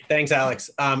 Great, thanks, Alex.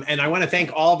 And I want to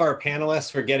thank all of our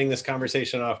panelists for getting this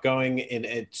conversation off going in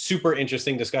a super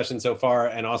interesting discussion so far,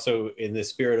 and also in the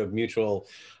spirit of mutual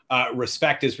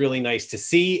respect is really nice to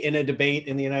see in a debate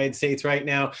in the United States right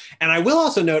now. And I will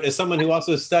also note, as someone who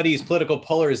also studies political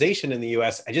polarization in the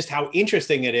US, just how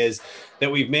interesting it is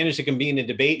that we've managed to convene a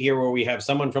debate here where we have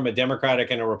someone from a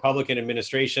Democratic and a Republican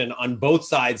administration on both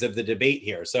sides of the debate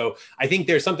here. So I think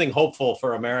there's something hopeful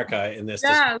for America in this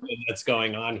discussion that's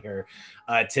going on here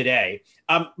today.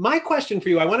 My question for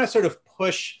you, I want to sort of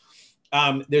push.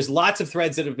 There's lots of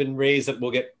threads that have been raised that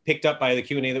will get picked up by the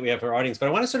Q&A that we have for our audience, but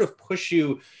I want to sort of push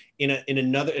you in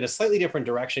a slightly different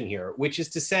direction here, which is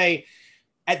to say,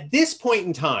 at this point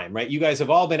in time, right, you guys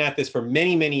have all been at this for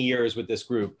many, many years with this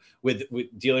group, with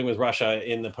dealing with Russia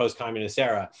in the post-communist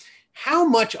era. How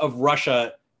much of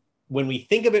Russia, when we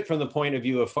think of it from the point of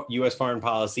view of US foreign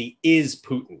policy, is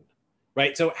Putin,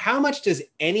 right? So how much does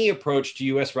any approach to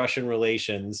US-Russian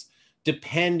relations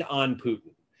depend on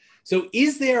Putin? So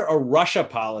is there a Russia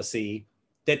policy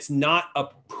that's not a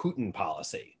Putin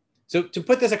policy? So to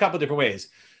put this a couple different ways,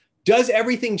 does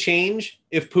everything change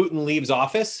if Putin leaves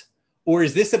office? Or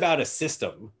is this about a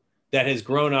system that has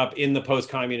grown up in the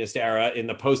post-communist era, in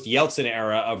the post-Yeltsin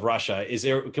era of Russia?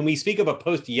 Can we speak of a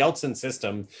post-Yeltsin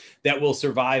system that will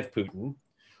survive Putin?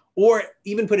 Or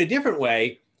even put a different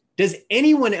way, does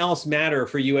anyone else matter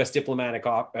for US diplomatic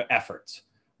efforts,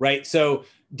 right? So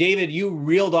David, you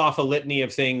reeled off a litany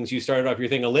of things. You started off your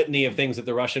thing, a litany of things that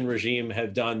the Russian regime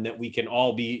have done that we can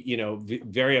all be,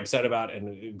 very upset about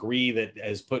and agree that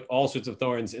has put all sorts of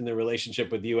thorns in the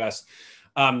relationship with the US.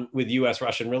 With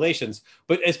US-Russian relations.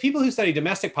 But as people who study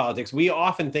domestic politics, we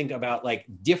often think about like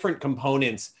different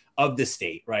components of the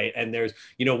state, right? And there's,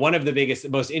 one of the biggest,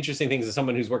 most interesting things as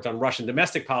someone who's worked on Russian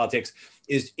domestic politics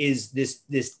is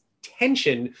this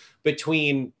tension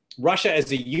between Russia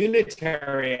as a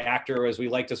unitary actor, as we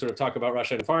like to sort of talk about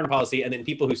Russia in foreign policy, and then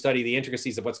people who study the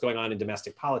intricacies of what's going on in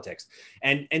domestic politics.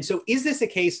 And so is this a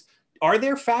case, are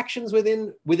there factions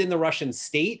within the Russian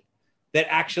state that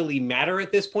actually matter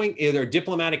at this point? Are there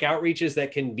diplomatic outreaches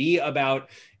that can be about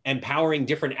empowering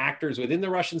different actors within the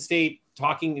Russian state,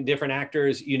 talking to different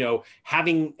actors,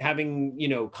 having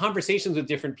conversations with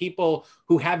different people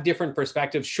who have different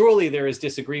perspectives? Surely there is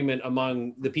disagreement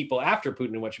among the people after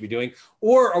Putin and what should be doing.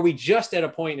 Or are we just at a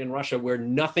point in Russia where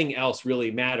nothing else really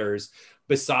matters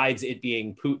besides it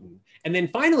being Putin? And then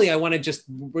finally, I want to just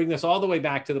bring this all the way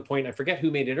back to the point, I forget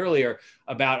who made it earlier,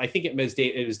 about, I think it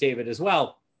was David as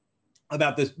well,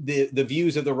 about the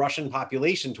views of the Russian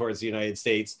population towards the United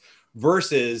States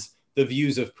versus the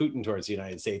views of Putin towards the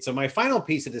United States. So my final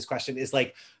piece of this question is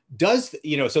like,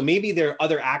 so maybe there are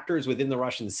other actors within the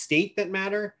Russian state that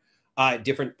matter,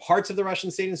 different parts of the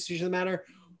Russian state institution that matter,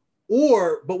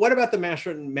 but what about the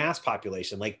mass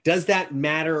population? Like, does that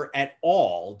matter at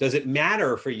all? Does it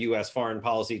matter for US foreign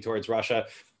policy towards Russia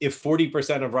if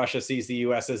 40% of Russia sees the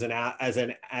US as an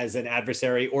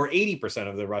adversary, or 80%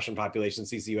 of the Russian population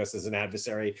sees the US as an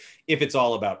adversary, if it's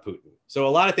all about Putin? So a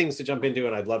lot of things to jump into,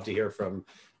 and I'd love to hear from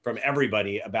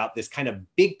everybody about this kind of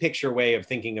big picture way of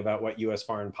thinking about what US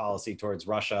foreign policy towards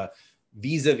Russia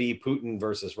vis-a-vis Putin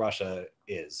versus Russia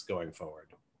is going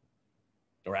forward,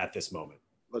 or at this moment.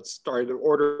 Let's start to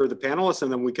order the panelists,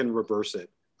 and then we can reverse it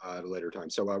at a later time.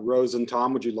 So Rose and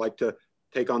Tom, would you like to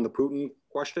take on the Putin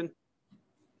question?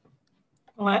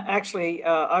 Well, actually,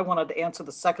 I wanted to answer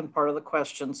the second part of the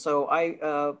question.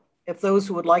 So if those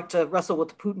who would like to wrestle with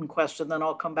the Putin question, then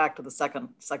I'll come back to the second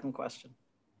question.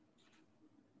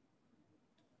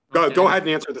 Go ahead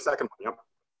and answer the second one.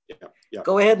 Yep. Yeah.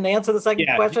 Go ahead and answer the second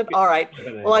question. All right.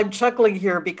 Well, I'm chuckling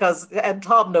here because, and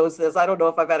Tom knows this, I don't know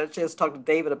if I've had a chance to talk to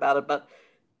David about it, but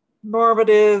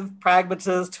normative,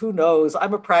 pragmatist, who knows?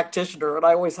 I'm a practitioner, and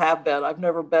I always have been. I've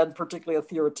never been particularly a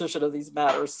theoretician of these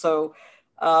matters. So,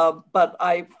 but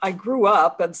I grew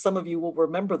up, and some of you will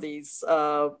remember these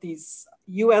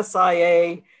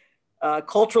USIA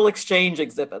cultural exchange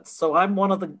exhibits. So I'm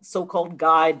one of the so-called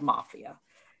guide mafia.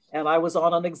 And I was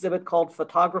on an exhibit called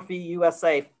Photography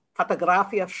USA,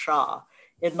 Fotografia Shah,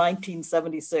 in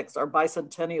 1976, our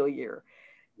bicentennial year.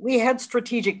 We had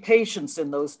strategic patience in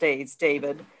those days,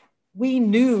 David. We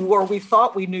knew, or we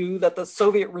thought we knew, that the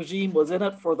Soviet regime was in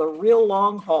it for the real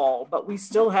long haul, but we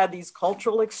still had these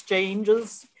cultural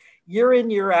exchanges year in,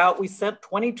 year out. We sent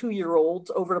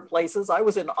 22-year-olds over to places. I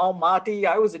was in Almaty,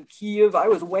 I was in Kiev, I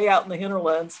was way out in the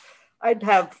hinterlands. I'd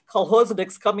have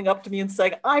kolhozniks coming up to me and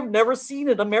saying, I've never seen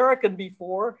an American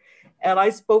before. And I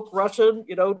spoke Russian,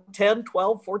 10,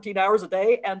 12, 14 hours a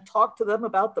day, and talked to them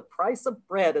about the price of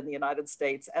bread in the United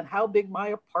States and how big my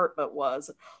apartment was,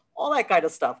 all that kind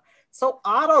of stuff. So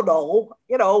I don't know,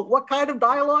 what kind of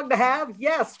dialogue to have?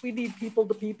 Yes, we need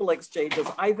people-to-people exchanges.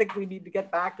 I think we need to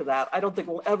get back to that. I don't think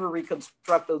we'll ever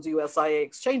reconstruct those USIA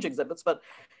exchange exhibits, but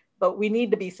But we need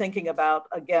to be thinking about,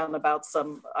 again, about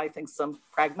some, I think, some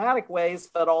pragmatic ways,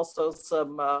 but also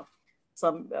some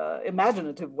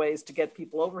imaginative ways to get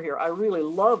people over here. I really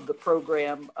loved the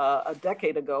program a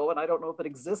decade ago, and I don't know if it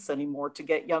exists anymore, to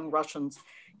get young Russians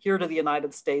here to the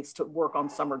United States to work on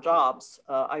summer jobs.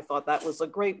 I thought that was a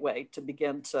great way to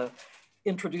begin to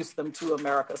introduce them to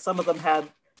America. Some of them had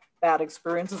bad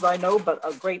experiences, I know, but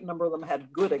a great number of them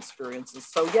had good experiences.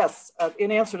 So yes,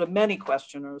 in answer to many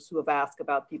questioners who have asked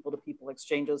about people-to-people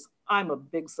exchanges, I'm a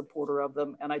big supporter of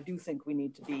them, and I do think we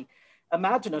need to be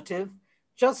imaginative,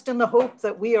 just in the hope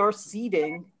that we are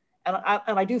seeding, and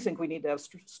I do think we need to have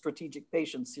strategic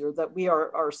patience here, that we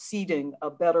are seeding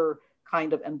a better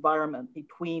kind of environment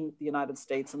between the United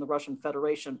States and the Russian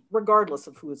Federation, regardless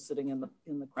of who is sitting in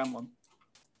the Kremlin.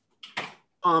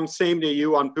 Same to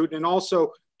you on Putin. And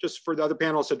also, just for the other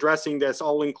panelists addressing this,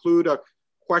 I'll include a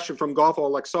question from Golfo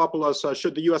Alexopoulos.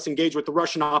 Should the US engage with the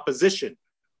Russian opposition?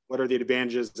 What are the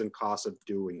advantages and costs of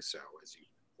doing so, as you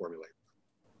formulate?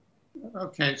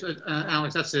 Okay, so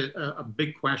Alex, that's a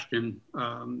big question.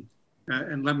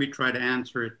 And let me try to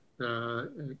answer it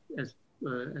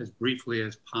as briefly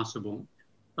as possible.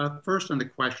 First, on the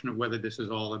question of whether this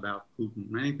is all about Putin,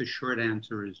 I think the short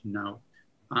answer is no.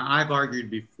 I've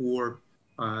argued before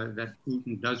that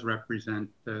Putin does represent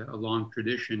a long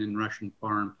tradition in Russian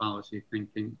foreign policy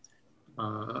thinking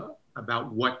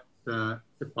about what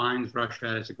defines Russia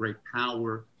as a great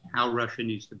power, how Russia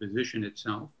needs to position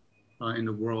itself in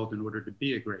the world in order to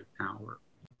be a great power.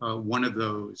 One of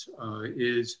those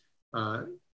is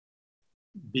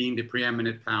being the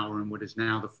preeminent power in what is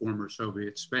now the former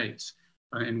Soviet space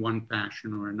in one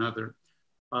fashion or another.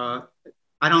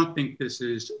 I don't think this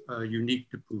is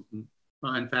unique to Putin.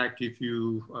 In fact, if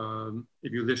you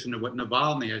listen to what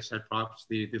Navalny has said, perhaps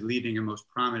the leading and most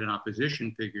prominent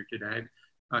opposition figure today,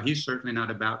 he's certainly not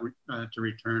about to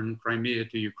return Crimea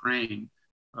to Ukraine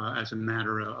as a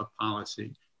matter of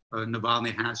policy.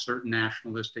 Navalny has certain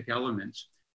nationalistic elements.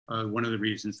 One of the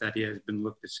reasons that he has been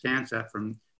looked askance at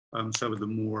from some of the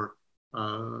more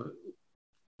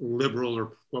liberal,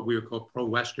 or what we would call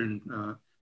pro-Western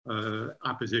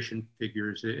opposition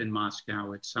figures in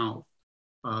Moscow itself.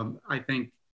 I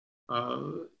think,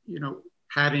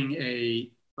 having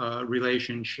a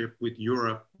relationship with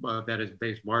Europe that is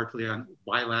based largely on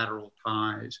bilateral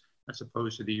ties, as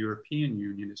opposed to the European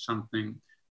Union, is something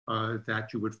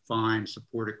that you would find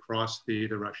support across the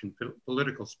Russian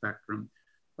political spectrum.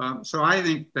 So I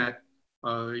think that,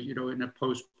 in a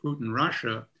post-Putin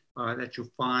Russia, that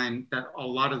you'll find that a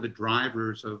lot of the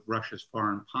drivers of Russia's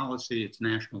foreign policy, its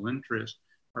national interest,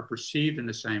 are perceived in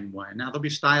the same way. Now, there'll be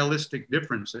stylistic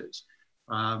differences.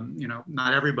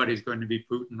 Not everybody's going to be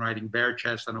Putin riding bare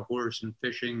chest on a horse and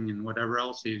fishing and whatever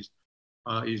else he's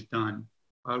done.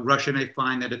 Russia may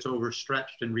find that it's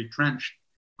overstretched and retrenched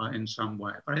in some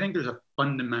way. But I think there's a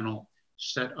fundamental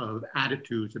set of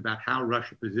attitudes about how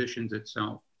Russia positions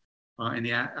itself in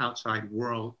the outside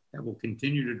world that will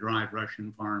continue to drive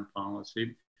Russian foreign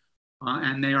policy.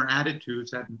 And they are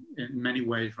attitudes that in many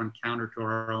ways run counter to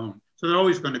our own. So there's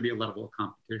always going to be a level of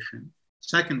competition.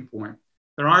 Second point,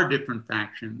 there are different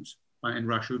factions in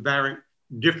Russia with very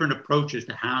different approaches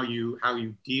to how you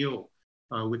deal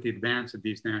with the advance of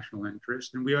these national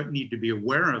interests. And we need to be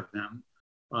aware of them.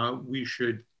 We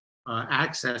should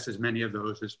access as many of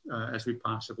those as we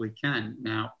possibly can.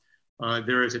 Now,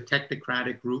 there is a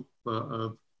technocratic group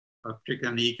particularly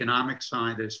on the economic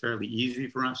side, that is fairly easy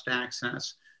for us to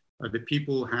access. The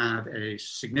people who have a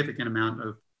significant amount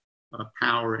of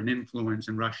power and influence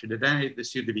in Russia today.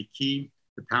 This seems to be key.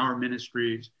 The power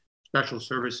ministries, special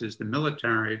services, the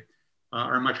military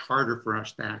are much harder for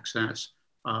us to access.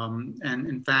 And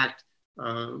in fact,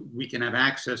 we can have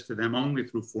access to them only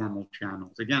through formal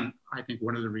channels. Again, I think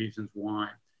one of the reasons why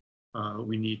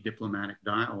we need diplomatic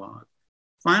dialogue.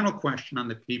 Final question on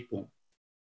the people.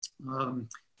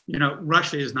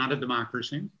 Russia is not a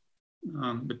democracy.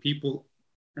 The people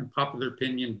and popular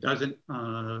opinion doesn't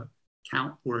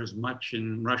count for as much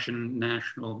in Russian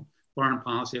national foreign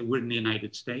policy as it would in the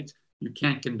United States. You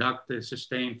can't conduct a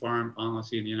sustained foreign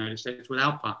policy in the United States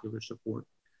without popular support.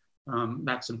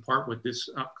 That's in part what this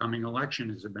upcoming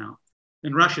election is about.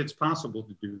 In Russia, it's possible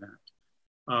to do that.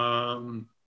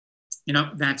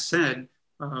 That said,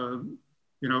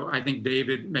 I think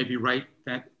David may be right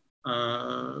that,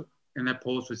 and that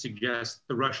polls would suggest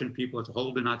the Russian people as a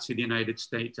whole do not see the United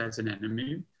States as an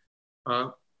enemy.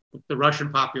 The Russian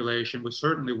population was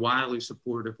certainly wildly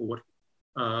supportive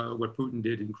of what Putin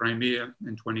did in Crimea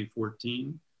in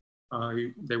 2014.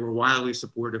 They were wildly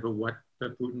supportive of what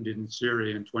Putin did in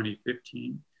Syria in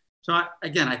 2015. So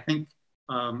I think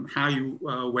how you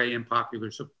weigh in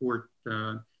popular support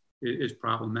is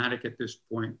problematic at this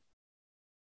point.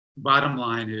 Bottom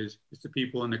line is, it's the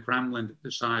people in the Kremlin that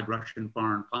decide Russian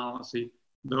foreign policy.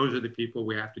 Those are the people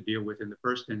we have to deal with in the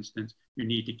first instance. You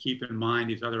need to keep in mind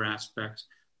these other aspects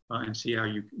and see how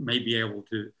you may be able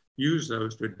to use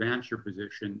those to advance your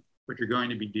position, but you're going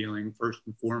to be dealing first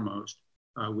and foremost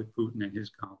with Putin and his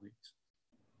colleagues.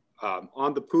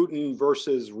 On the Putin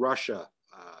versus Russia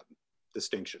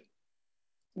distinction.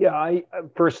 Yeah, I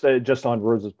first, just on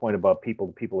Rose's point about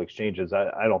people-to-people exchanges,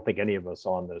 I don't think any of us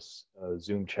on this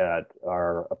Zoom chat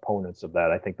are opponents of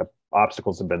that. I think the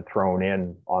obstacles have been thrown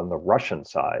in on the Russian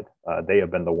side. They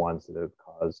have been the ones that have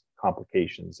caused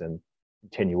complications and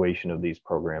continuation of these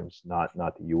programs, not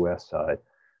the U.S. side.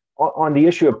 On the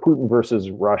issue of Putin versus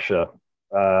Russia,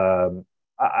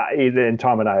 and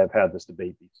Tom and I have had this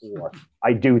debate before.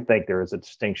 I do think there is a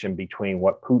distinction between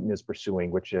what Putin is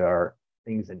pursuing, which are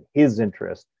things in his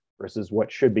interest, versus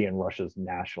what should be in Russia's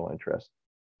national interest.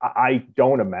 I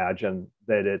don't imagine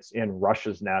that it's in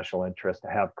Russia's national interest to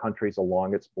have countries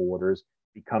along its borders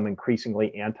become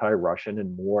increasingly anti-Russian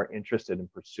and more interested in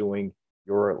pursuing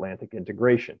Euro-Atlantic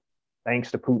integration. Thanks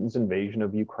to Putin's invasion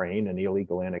of Ukraine and the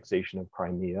illegal annexation of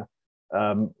Crimea,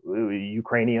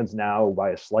 Ukrainians now,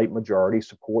 by a slight majority,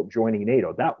 support joining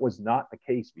NATO. That was not the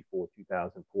case before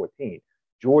 2014.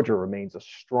 Georgia remains a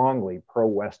strongly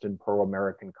pro-Western,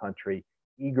 pro-American country,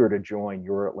 eager to join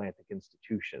Euro-Atlantic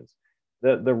institutions.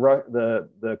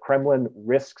 The Kremlin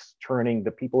risks turning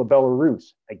the people of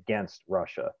Belarus against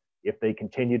Russia if they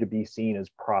continue to be seen as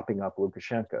propping up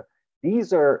Lukashenko.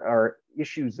 These are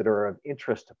issues that are of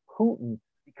interest to Putin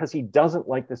because he doesn't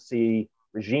like to see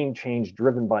regime change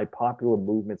driven by popular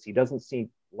movements. He doesn't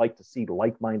like to see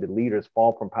like-minded leaders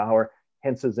fall from power,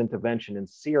 hence his intervention in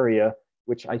Syria,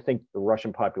 which I think the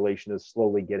Russian population is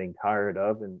slowly getting tired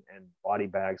of, and body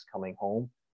bags coming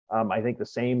home. I think the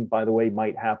same, by the way,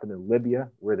 might happen in Libya,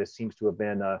 where there seems to have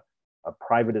been a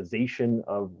privatization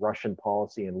of Russian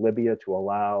policy in Libya to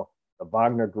allow the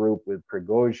Wagner group with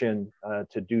Prigozhin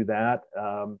to do that.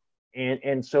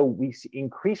 And so we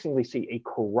increasingly see a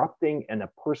corrupting and a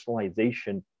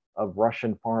personalization of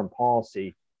Russian foreign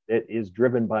policy that is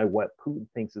driven by what Putin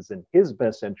thinks is in his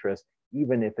best interest,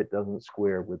 even if it doesn't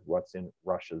square with what's in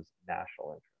Russia's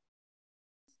national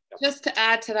interest. Just to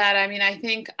add to that, I mean, I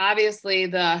think obviously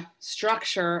the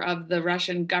structure of the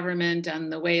Russian government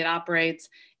and the way it operates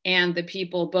and the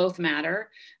people both matter.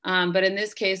 But in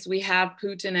this case, we have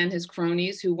Putin and his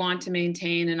cronies who want to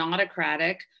maintain an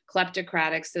autocratic,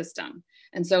 kleptocratic system.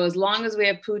 And so as long as we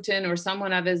have Putin or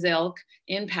someone of his ilk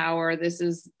in power, this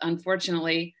is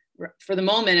unfortunately, for the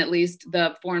moment at least,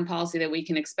 the foreign policy that we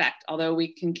can expect, although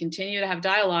we can continue to have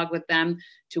dialogue with them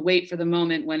to wait for the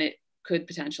moment when it could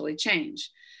potentially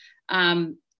change.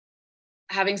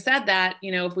 Having said that,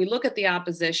 you know, if we look at the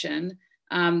opposition,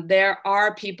 there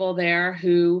are people there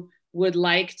who would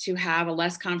like to have a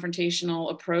less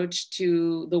confrontational approach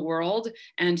to the world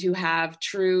and to have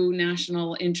true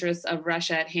national interests of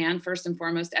Russia at hand, first and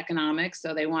foremost economics.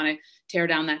 So they want to tear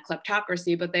down that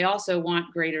kleptocracy, but they also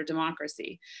want greater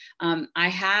democracy. I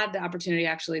had the opportunity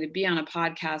actually to be on a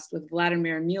podcast with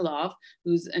Vladimir Milov,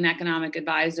 who's an economic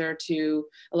advisor to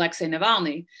Alexei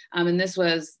Navalny. And this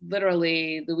was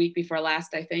literally the week before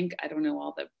last, I think. I don't know,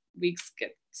 all the weeks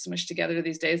get smushed together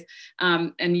these days.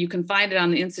 And you can find it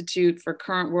on the Institute for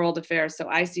Current World Affairs, so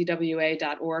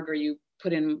icwa.org, or you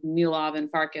put in Milov and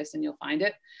Farkas and you'll find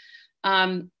it.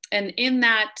 And in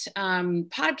that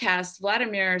podcast,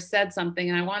 Vladimir said something,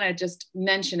 and I want to just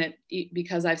mention it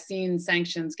because I've seen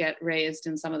sanctions get raised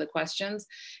in some of the questions.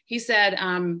 He said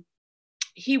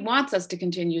he wants us to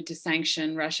continue to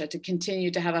sanction Russia, to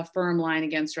continue to have a firm line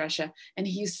against Russia. And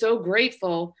he's so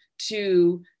grateful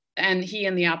to, and he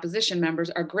and the opposition members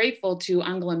are grateful to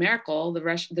Angela Merkel,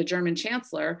 the German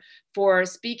chancellor, for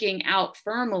speaking out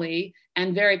firmly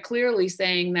and very clearly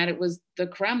saying that it was the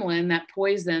Kremlin that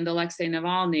poisoned Alexei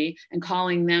Navalny and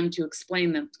calling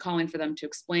for them to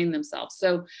explain themselves.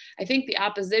 So I think the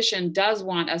opposition does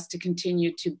want us to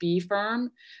continue to be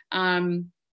firm. I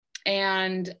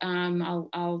think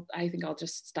I'll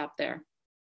just stop there.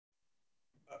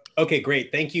 Okay,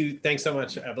 great. Thank you. Thanks so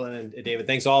much, Evelyn and David.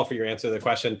 Thanks all for your answer to the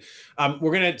question.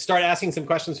 We're going to start asking some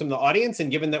questions from the audience. And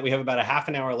given that we have about a half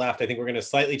an hour left, I think we're going to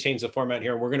slightly change the format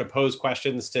here. And we're going to pose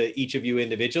questions to each of you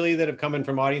individually that have come in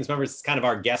from audience members. It's kind of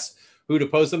our guess who to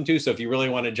pose them to. So if you really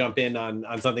want to jump in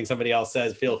on something somebody else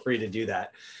says, feel free to do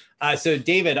that. So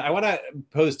David, I want to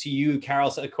pose to you,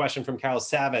 Carol, a question from Carol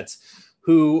Savitz,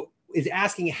 who is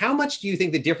asking, how much do you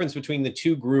think the difference between the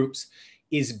two groups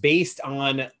is based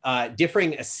on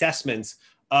differing assessments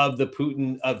of the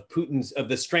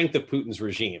strength of Putin's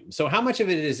regime? So how much of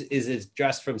it is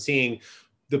just from seeing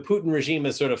the Putin regime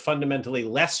is sort of fundamentally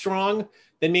less strong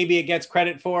than maybe it gets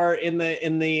credit for in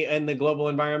the global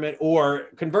environment, or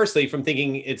conversely, from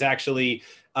thinking it's actually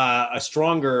a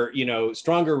stronger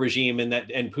regime, and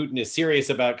Putin is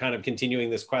serious about kind of continuing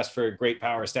this quest for great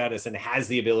power status and has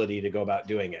the ability to go about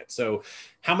doing it. So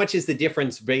how much is the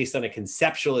difference based on a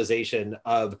conceptualization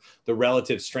of the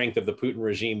relative strength of the Putin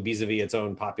regime vis-a-vis its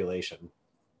own population?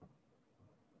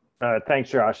 Thanks,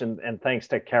 Josh, and thanks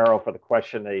to Carol for the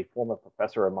question. A former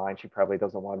professor of mine, she probably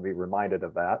doesn't want to be reminded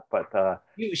of that, but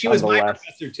she was my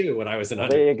professor too when I was in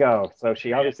undergrad. There you go. So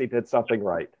she obviously did something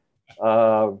right,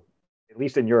 at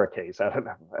least in your case. I don't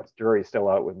know, that jury's still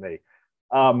out with me.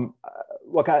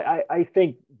 Look, I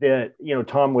think that,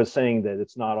 Tom was saying that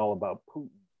it's not all about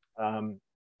Putin.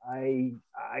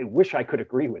 I wish I could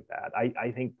agree with that.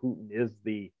 I think Putin is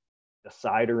the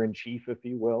decider in chief, if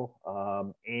you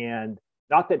will, and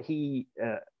not that he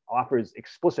offers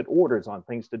explicit orders on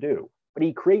things to do, but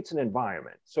he creates an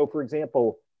environment. So, for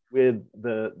example, with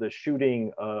the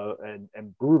shooting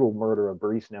and brutal murder of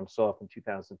Boris Nemtsov in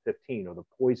 2015, or the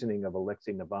poisoning of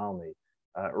Alexei Navalny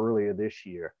earlier this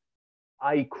year,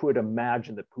 I could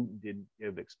imagine that Putin didn't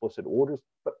give explicit orders,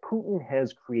 but Putin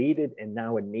has created and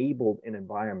now enabled an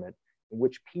environment in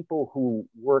which people who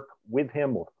work with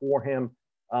him or for him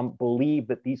believe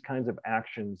that these kinds of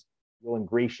actions will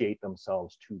ingratiate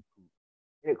themselves to Putin.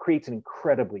 It creates an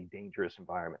incredibly dangerous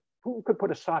environment. Putin could put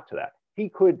a stop to that. He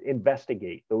could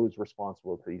investigate those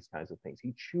responsible for these kinds of things.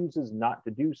 He chooses not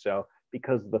to do so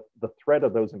because the threat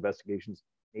of those investigations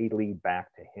may lead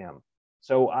back to him.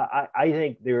 So I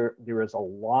think there is a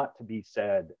lot to be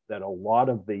said, that a lot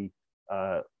of the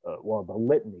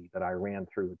litany that I ran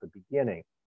through at the beginning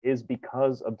is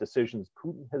because of decisions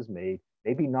Putin has made,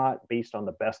 maybe not based on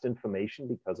the best information,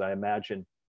 because I imagine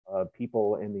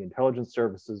people in the intelligence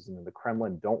services and in the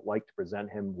Kremlin don't like to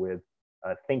present him with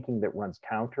thinking that runs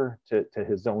counter to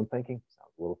his own thinking.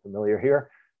 Sounds a little familiar here.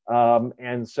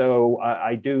 And so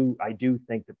I do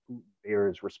think that Putin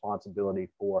bears responsibility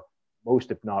for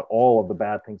most, if not all, of the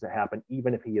bad things that happen,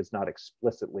 even if he is not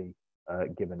explicitly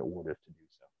given orders to do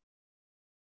so.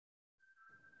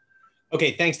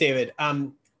 Okay, thanks, David.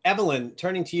 Evelyn,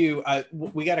 turning to you,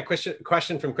 we got a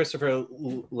question from Christopher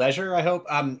Leisure, I hope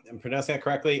I'm pronouncing that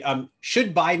correctly.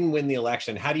 Should Biden win the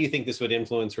election, how do you think this would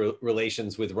influence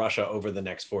relations with Russia over the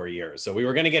next 4 years? So we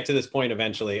were going to get to this point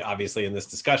eventually, obviously, in this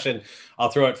discussion.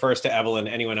 I'll throw it first to Evelyn,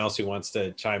 anyone else who wants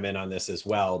to chime in on this as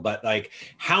well. But like,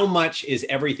 how much is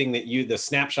everything that the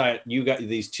snapshot you got,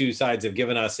 these two sides have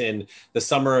given us in the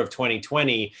summer of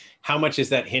 2020, how much is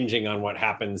that hinging on what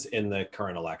happens in the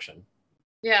current election?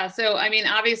 Yeah, so I mean,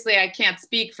 obviously I can't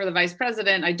speak for the vice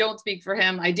president. I don't speak for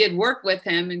him. I did work with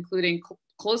him, including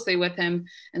closely with him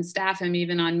and staff him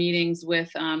even on meetings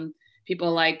with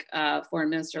people like Foreign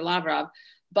Minister Lavrov.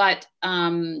 But,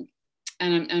 and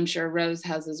I'm sure Rose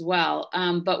has as well.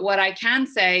 But what I can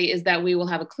say is that we will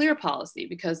have a clear policy,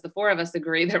 because the four of us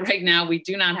agree that right now we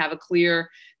do not have a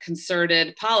clear,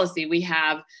 concerted policy. We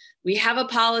have a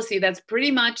policy that's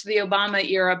pretty much the Obama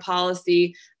era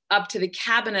policy up to the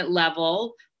cabinet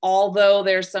level, although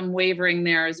there's some wavering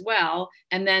there as well.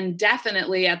 And then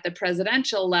definitely at the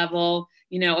presidential level,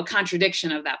 a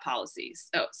contradiction of that policy.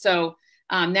 So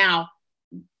now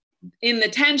in the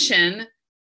tension,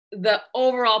 the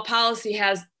overall policy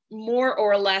has more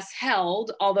or less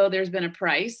held, although there's been a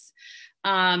price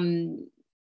in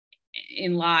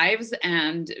lives.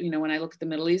 And, when I look at the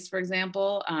Middle East, for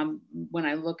example, when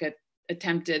I look at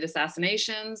attempted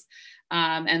assassinations,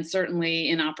 and certainly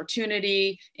in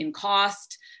opportunity, in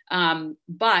cost.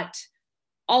 But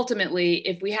ultimately,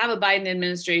 if we have a Biden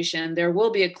administration, there will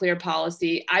be a clear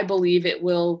policy. I believe it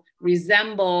will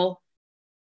resemble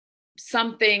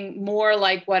something more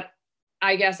like what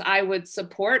I guess I would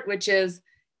support, which is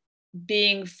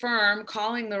being firm,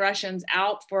 calling the Russians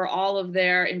out for all of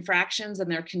their infractions and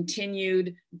their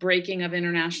continued breaking of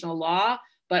international law,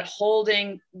 but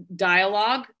holding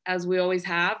dialogue, as we always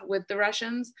have with the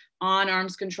Russians, on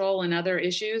arms control and other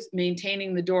issues,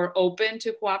 maintaining the door open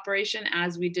to cooperation,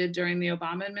 as we did during the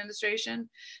Obama administration.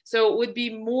 So it would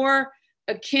be more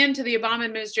akin to the Obama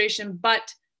administration,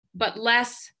 but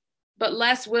less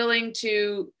willing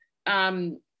to,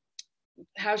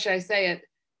 how should I say it?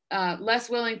 Less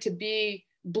willing to be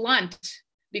blunt,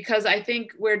 because I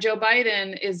think where Joe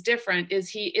Biden is different is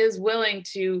he is willing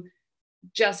to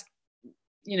just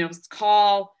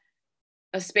call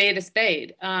a spade a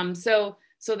spade.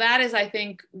 So that is, I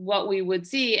think, what we would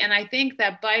see. And I think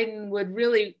that Biden would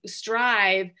really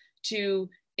strive to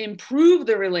improve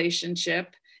the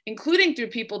relationship, including through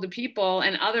people-to-people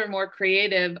and other more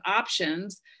creative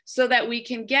options, so that we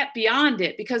can get beyond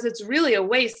it, because it's really a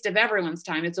waste of everyone's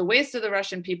time. It's a waste of the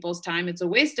Russian people's time. It's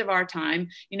a waste of our time.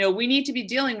 You know, we need to be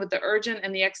dealing with the urgent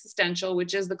and the existential,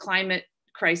 which is the climate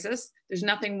crisis. There's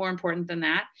nothing more important than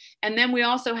that. And then we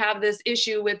also have this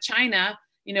issue with China,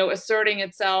 you know, asserting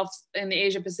itself in the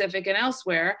Asia Pacific and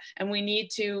elsewhere. And we need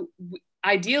to,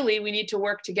 ideally, we need to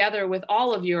work together with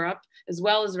all of Europe as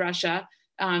well as Russia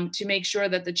to make sure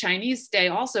that the Chinese stay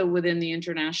also within the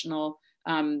international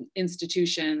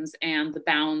institutions and the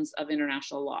bounds of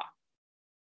international law.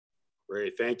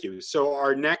 Great, thank you. So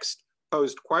our next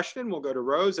posed question will go to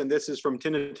Rose, and this is from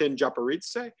Tinatin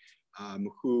Japaritse,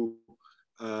 who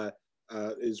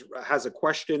has a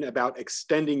question about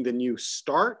extending the New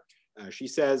START. She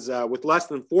says, with less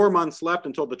than 4 months left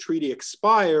until the treaty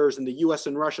expires and the US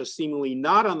and Russia seemingly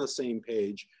not on the same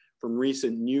page from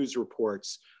recent news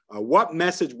reports, what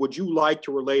message would you like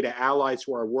to relay to allies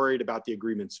who are worried about the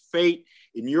agreement's fate?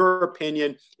 In your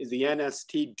opinion, is the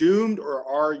NST doomed, or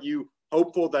are you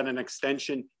hopeful that an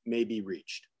extension may be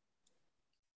reached?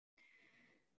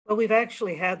 Well, we've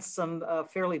actually had some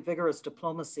fairly vigorous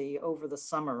diplomacy over the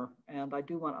summer, and I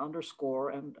do want to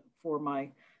underscore, and for my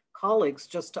colleagues,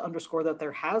 just to underscore that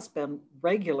there has been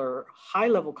regular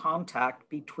high-level contact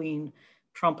between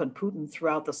Trump and Putin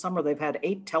throughout the summer. They've had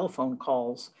 8 telephone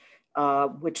calls,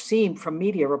 which seem from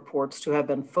media reports to have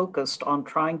been focused on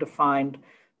trying to find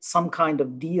some kind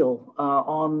of deal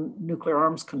on nuclear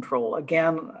arms control.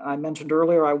 Again, I mentioned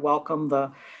earlier, I welcome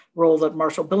the role that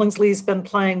Marshall Billingsley's been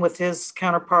playing with his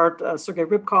counterpart, Sergei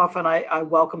Rybkov, and I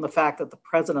welcome the fact that the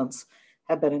presidents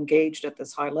have been engaged at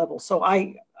this high level. So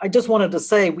I just wanted to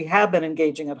say we have been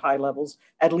engaging at high levels,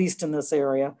 at least in this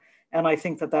area, and I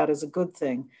think that that is a good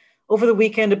thing. Over the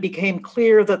weekend, it became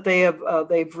clear that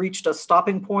they've reached a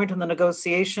stopping point in the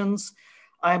negotiations.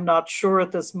 I'm not sure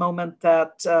at this moment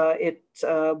that it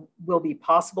will be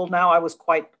possible now. I was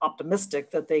quite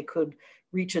optimistic that they could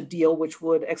reach a deal which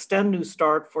would extend New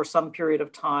START for some period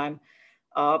of time.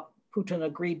 Putin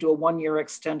agreed to a 1-year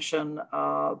extension.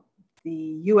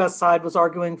 The US side was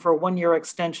arguing for a 1-year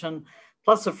extension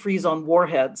plus a freeze on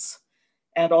warheads,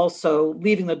 and also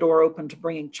leaving the door open to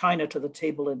bringing China to the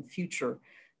table in future.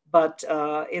 But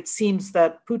it seems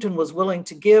that Putin was willing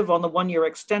to give on the 1-year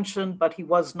extension, but he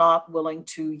was not willing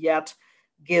to yet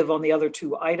give on the other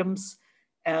 2 items.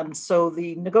 And so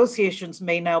the negotiations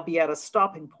may now be at a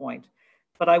stopping point.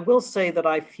 But I will say that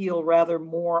I feel rather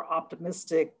more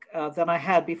optimistic than I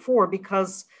had before,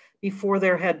 because before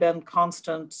there had been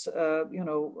constant, kind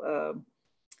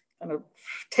of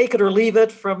take it or leave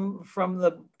it from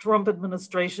the Trump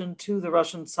administration to the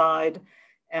Russian side,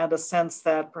 and a sense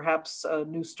that perhaps a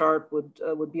New START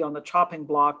would be on the chopping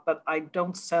block. But I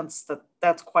don't sense that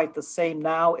that's quite the same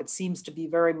now. It seems to be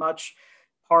very much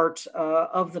part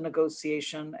of the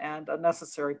negotiation and a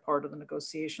necessary part of the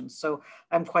negotiation. So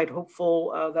I'm quite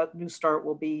hopeful that New START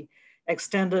will be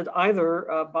extended either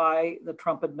by the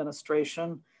Trump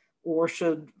administration, or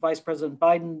should Vice President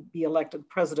Biden be elected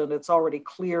president. It's already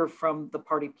clear from the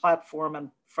party platform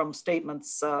and from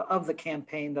statements of the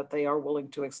campaign that they are willing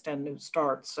to extend New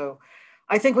START. So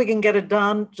I think we can get it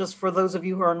done. Just for those of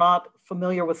you who are not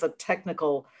familiar with the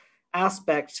technical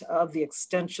aspect of the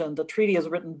extension, the treaty is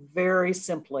written very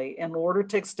simply. In order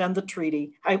to extend the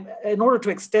treaty,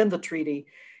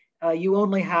 you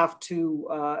only have to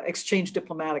exchange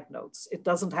diplomatic notes. It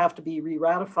doesn't have to be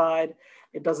re-ratified.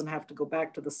 It doesn't have to go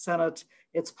back to the Senate.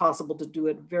 It's possible to do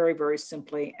it very, very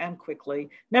simply and quickly.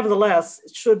 Nevertheless,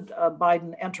 should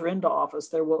Biden enter into office,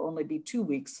 there will only be 2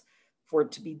 weeks for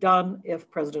it to be done if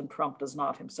President Trump does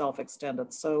not himself extend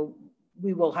it. So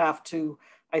we will have to,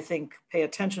 I think, pay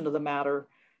attention to the matter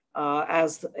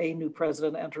as a new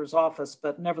president enters office.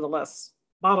 But nevertheless,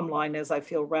 bottom line is I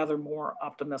feel rather more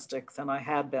optimistic than I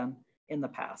had been in the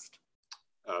past.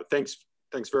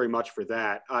 Thanks very much for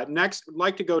that. Next, I'd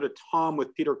like to go to Tom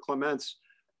with Peter Clement's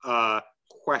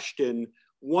question.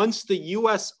 Once the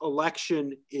US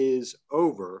election is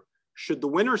over, should the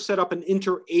winner set up an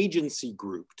interagency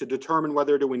group to determine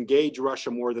whether to engage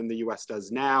Russia more than the US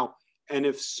does now? And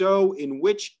if so, in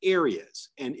which areas?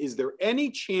 And is there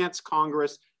any chance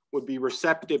Congress would be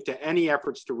receptive to any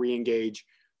efforts to re-engage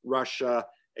Russia?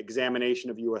 Examination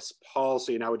of US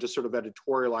policy, and I would just sort of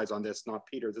editorialize on this, not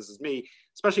Peter, this is me,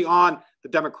 especially on the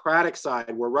Democratic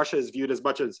side, where Russia is viewed as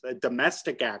much as a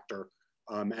domestic actor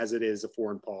as it is a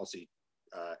foreign policy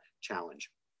challenge.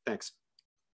 Thanks.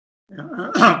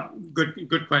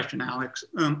 Good question, Alex.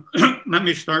 Let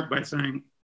me start by saying,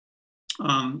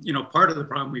 part of the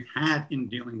problem we've had in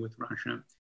dealing with Russia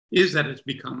is that it's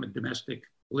become a domestic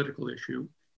political issue,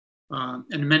 and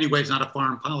in many ways not a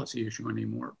foreign policy issue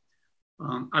anymore.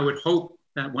 I would hope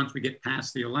that once we get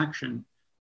past the election,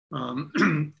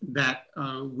 that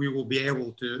we will be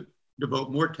able to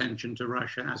devote more attention to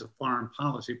Russia as a foreign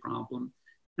policy problem.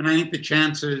 And I think the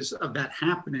chances of that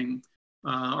happening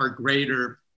are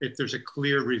greater if there's a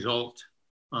clear result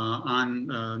on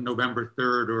November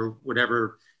 3rd or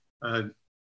whatever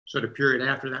sort of period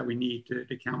after that we need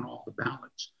to count all the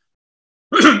ballots.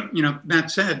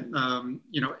 That said,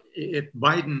 if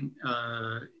Biden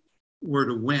were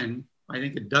to win, I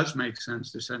think it does make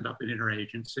sense to send up an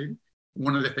interagency.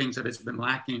 One of the things that has been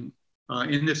lacking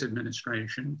in this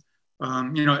administration,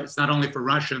 it's not only for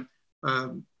Russia.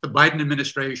 The Biden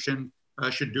administration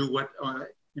should do what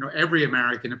every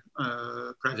American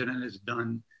president has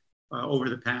done over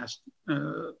the past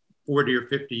 40 or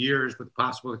 50 years, with the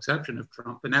possible exception of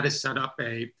Trump, and that is set up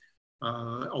a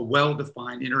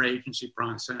well-defined interagency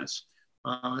process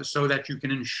so that you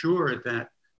can ensure that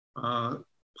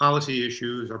policy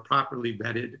issues are properly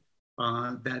vetted,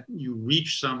 that you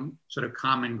reach some sort of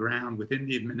common ground within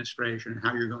the administration and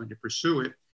how you're going to pursue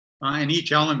it. And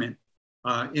each element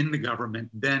in the government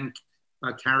then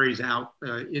carries out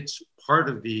its part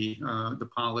of the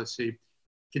policy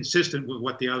consistent with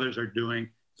what the others are doing,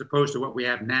 as opposed to what we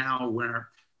have now, where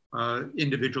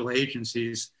individual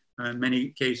agencies in many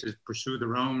cases pursue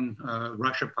their own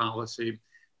Russia policy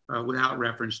without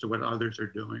reference to what others are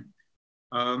doing.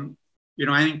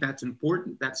 I think that's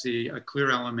important. That's a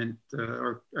clear element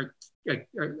or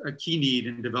a key need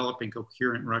in developing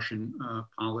coherent Russian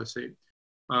policy.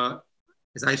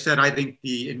 As I said, I think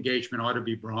the engagement ought to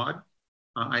be broad.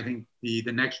 I think the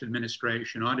next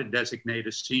administration ought to designate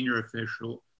a senior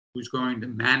official who's going to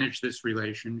manage this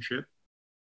relationship.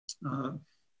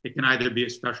 It can either be a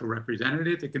special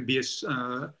representative, it can be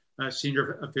a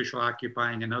senior official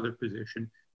occupying another position,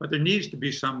 but there needs to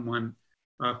be someone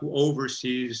who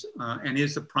oversees and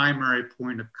is the primary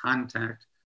point of contact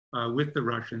with the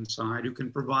Russian side, who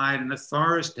can provide an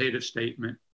authoritative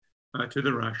statement to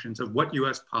the Russians of what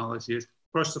US policy is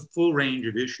across the full range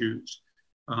of issues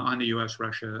on the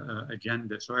US-Russia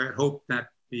agenda. So I hope that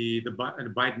the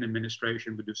Biden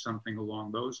administration would do something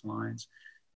along those lines.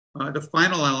 The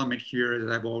final element here,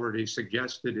 as I've already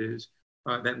suggested, is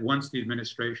that once the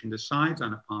administration decides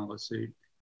on a policy,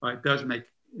 it does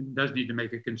need to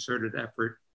make a concerted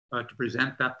effort to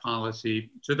present that policy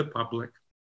to the public,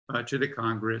 to the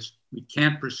Congress. We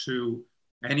can't pursue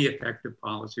any effective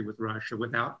policy with Russia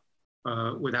without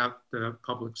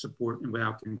public support and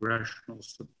without congressional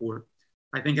support.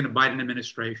 I think in a Biden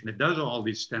administration that does all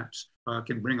these steps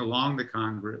can bring along the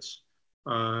Congress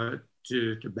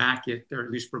to back it, or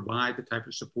at least provide the type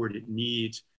of support it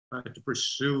needs to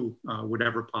pursue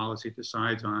whatever policy it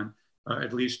decides on,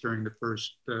 at least during the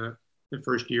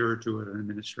first year or two of an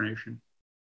administration.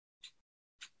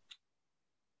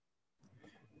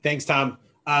 Thanks, Tom.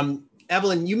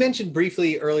 Evelyn, you mentioned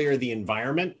briefly earlier the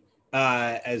environment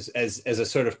as a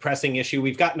sort of pressing issue.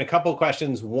 We've gotten a couple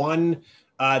questions. One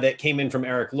that came in from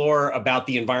Eric Lohr about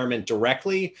the environment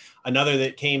directly. Another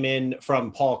that came in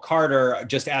from Paul Carter,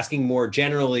 just asking more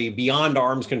generally, beyond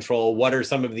arms control, what are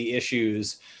some of the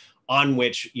issues on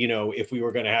which, if we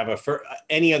were going to have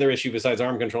any other issue besides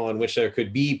arms control on which there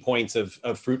could be points of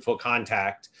fruitful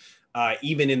contact,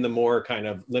 even in the more kind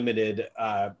of limited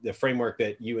the framework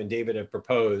that you and David have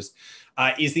proposed.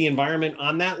 Is the environment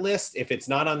on that list? If it's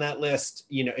not on that list,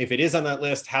 if it is on that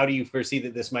list, how do you foresee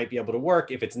that this might be able to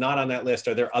work? If it's not on that list,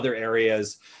 are there other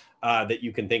areas that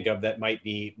you can think of that might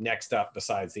be next up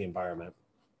besides the environment?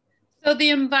 So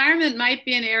the environment might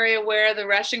be an area where the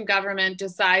Russian government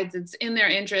decides it's in their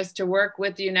interest to work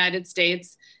with the United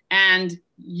States and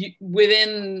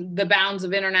within the bounds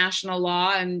of international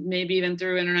law and maybe even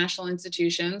through international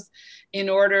institutions in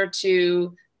order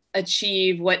to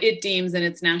achieve what it deems in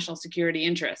its national security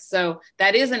interests. So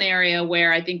that is an area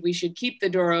where I think we should keep the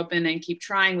door open and keep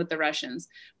trying with the Russians.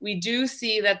 We do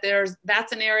see that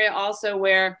that's an area also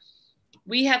where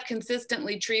we have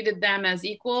consistently treated them as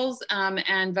equals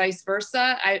and vice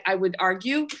versa. I would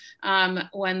argue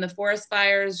when the forest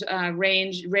fires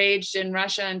raged in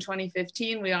Russia in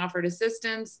 2015, we offered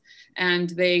assistance and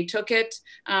they took it.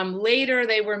 Later,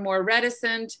 they were more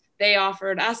reticent. They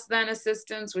offered us then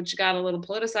assistance, which got a little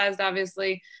politicized,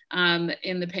 obviously,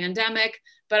 in the pandemic.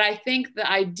 But I think the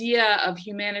idea of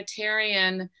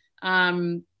humanitarian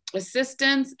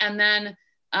assistance and then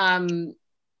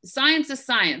science is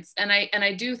science. And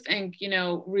I do think,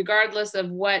 regardless of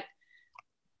what,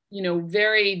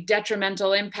 very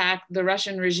detrimental impact the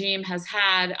Russian regime has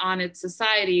had on its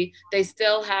society, they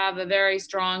still have a very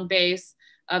strong base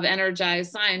of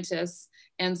energized scientists.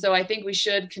 And so I think we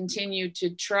should continue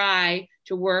to try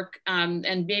to work and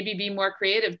maybe be more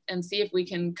creative and see if we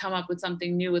can come up with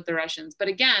something new with the Russians. But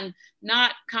again,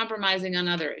 not compromising on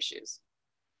other issues.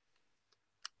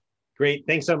 Great,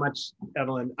 thanks so much,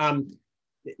 Evelyn.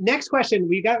 Next question,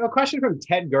 we got a question from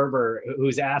Ted Gerber,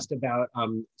 who's asked about,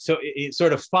 so it's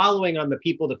sort of following on the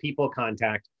people-to-people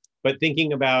contact, but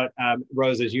thinking about,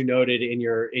 Rose, as you noted in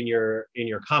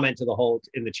your comment to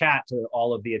in the chat to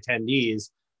all of the attendees,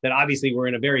 that obviously we're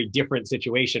in a very different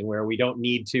situation where we don't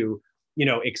need to,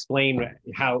 explain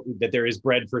that there is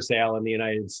bread for sale in the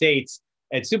United States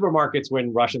at supermarkets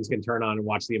when Russians can turn on and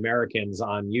watch the Americans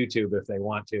on YouTube if they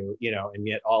want to, and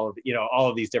get all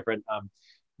of these different,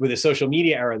 with the social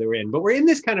media era they're in. But we're in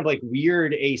this kind of like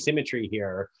weird asymmetry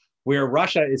here where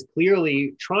Russia is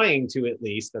clearly trying to, at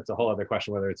least, that's a whole other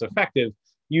question whether it's effective,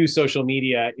 use social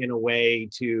media in a way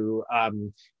to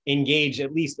engage,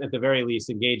 at the very least,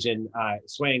 engage in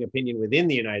swaying opinion within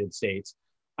the United States.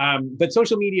 But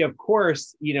social media, of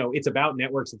course, it's about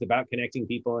networks, it's about connecting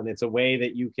people, and it's a way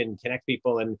that you can connect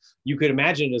people. And you could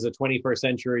imagine it as a 21st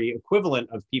century equivalent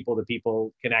of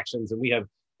people-to-people connections. And we have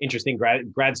interesting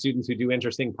grad students who do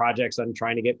interesting projects on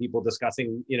trying to get people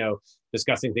discussing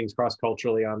things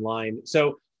cross-culturally online.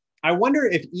 So I wonder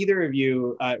if either of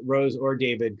you, Rose or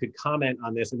David, could comment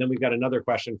on this. And then we've got another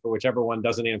question for whichever one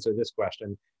doesn't answer this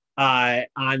question,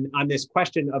 on this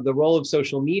question of the role of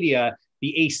social media,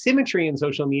 the asymmetry in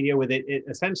social media with it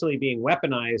essentially being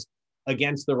weaponized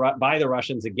by the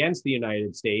Russians against the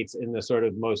United States in the sort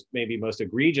of most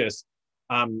egregious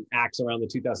acts around the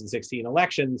 2016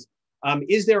 elections.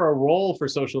 Is there a role for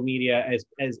social media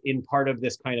as in part of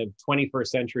this kind of 21st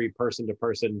century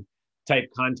person-to-person type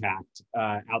contact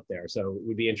out there? So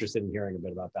we'd be interested in hearing a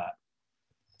bit about that.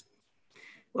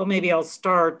 Well, maybe I'll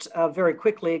start very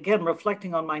quickly, again,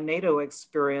 reflecting on my NATO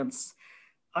experience.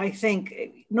 I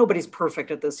think nobody's perfect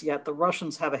at this yet. The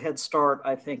Russians have a head start,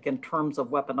 I think, in terms of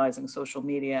weaponizing social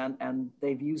media, and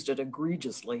they've used it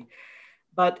egregiously.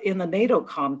 But in the NATO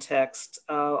context,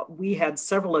 we had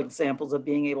several examples of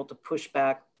being able to push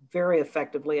back very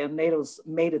effectively, and NATO's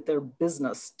made it their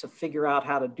business to figure out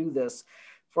how to do this.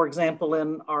 For example,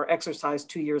 in our exercise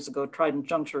 2 years ago, Trident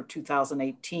Juncture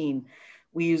 2018,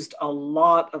 we used a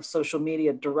lot of social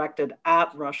media directed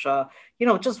at Russia,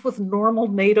 just with normal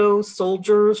NATO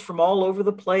soldiers from all over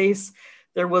the place.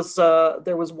 There was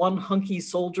one hunky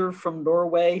soldier from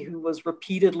Norway who was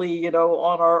repeatedly, on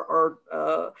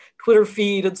our Twitter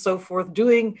feed and so forth,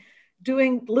 doing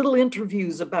little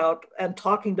interviews about and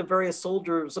talking to various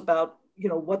soldiers about,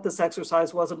 what this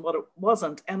exercise was and what it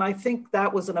wasn't. And I think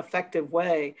that was an effective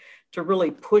way to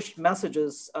really push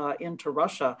messages into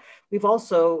Russia. We've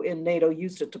also in NATO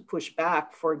used it to push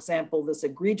back, for example, this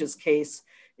egregious case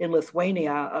in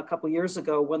Lithuania a couple of years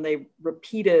ago when they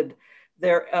repeated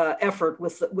their effort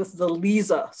with the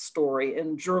Lisa story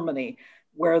in Germany,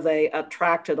 where they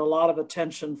attracted a lot of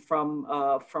attention from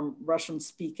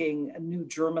Russian-speaking new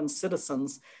German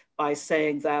citizens by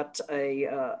saying that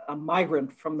a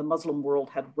migrant from the Muslim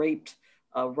world had raped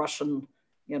a Russian,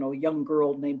 young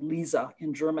girl named Lisa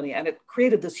in Germany, and it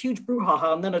created this huge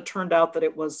brouhaha. And then it turned out that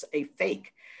it was a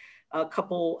fake.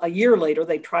 A year later,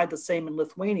 they tried the same in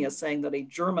Lithuania, saying that a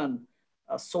German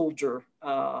soldier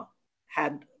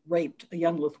had raped a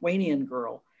young Lithuanian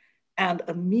girl. And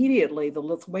immediately the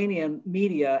Lithuanian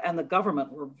media and the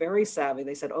government were very savvy.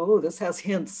 They said, oh, this has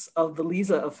hints of the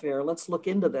Lisa affair. Let's look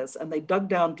into this. And they dug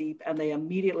down deep and they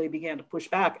immediately began to push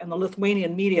back. And the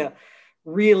Lithuanian media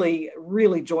really,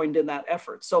 really joined in that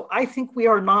effort. So I think we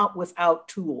are not without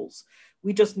tools.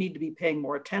 We just need to be paying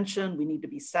more attention. We need to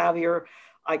be savvier.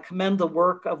 I commend the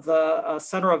work of the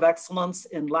Center of Excellence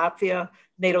in Latvia,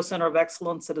 NATO Center of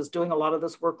Excellence, that is doing a lot of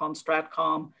this work on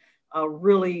Stratcom,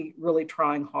 really, really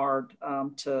trying hard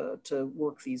to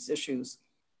work these issues.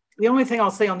 The only thing I'll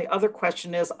say on the other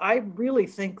question is I really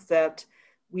think that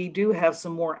we do have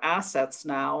some more assets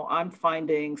now. I'm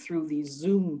finding through these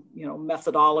Zoom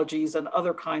methodologies and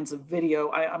other kinds of video,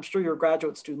 I'm sure your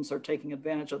graduate students are taking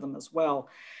advantage of them as well.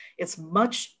 It's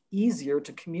much easier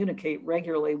to communicate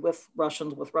regularly with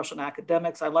Russians, with Russian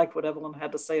academics. I liked what Evelyn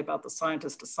had to say about the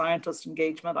scientist-to-scientist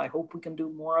engagement. I hope we can do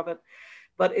more of it.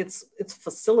 But it's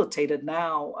facilitated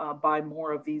now by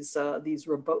more of these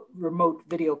remote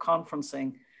video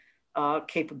conferencing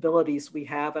capabilities we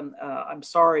have. And I'm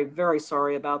sorry, very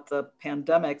sorry about the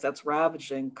pandemic that's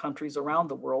ravaging countries around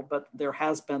the world, but there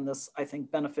has been this, I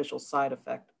think, beneficial side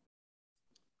effect.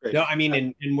 Great. No, I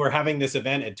mean, and we're having this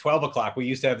event at 12 o'clock. We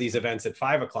used to have these events at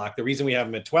 5 o'clock. The reason we have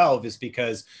them at 12 is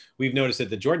because we've noticed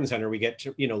at the Jordan Center, we get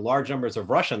large numbers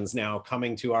of Russians now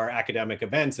coming to our academic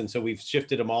events. And so we've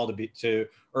shifted them all to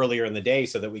earlier in the day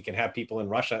so that we can have people in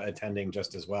Russia attending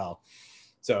just as well.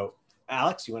 So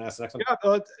Alex, you want to ask the next one? Yeah,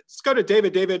 let's go to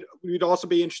David. David, we'd also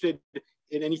be interested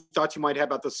in any thoughts you might have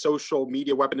about the social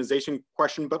media weaponization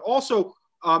question, but also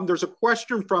there's a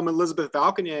question from Elizabeth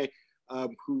Valconier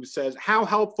who says, how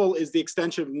helpful is the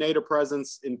extension of NATO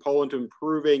presence in Poland to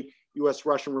improving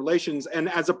US-Russian relations? And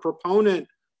as a proponent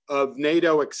of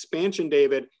NATO expansion,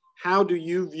 David, how do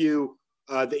you view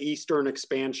the Eastern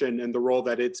expansion and the role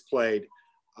that it's played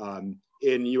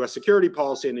in US security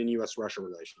policy and in US-Russia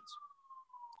relations?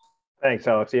 Thanks,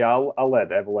 Alex. Yeah, I'll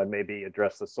let Evelyn maybe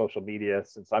address the social media,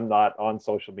 since I'm not on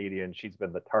social media and she's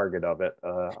been the target of it.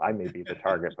 I may be the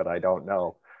target, but I don't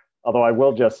know. Although I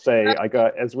will just say,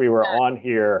 as we were on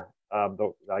here,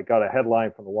 I got a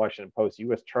headline from the Washington Post: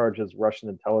 U.S. charges Russian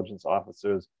intelligence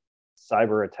officers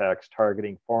cyber attacks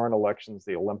targeting foreign elections,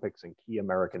 the Olympics, and key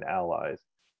American allies.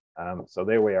 So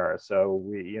there we are. So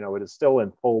it is still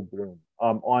in full bloom.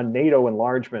 On NATO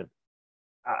enlargement,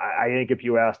 I think if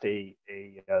you asked an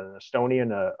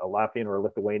Estonian, a Latvian, or a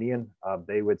Lithuanian,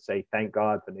 they would say, "Thank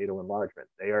God for NATO enlargement."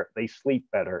 They sleep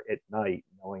better at night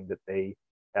knowing that they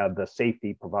have the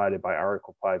safety provided by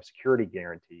Article 5 security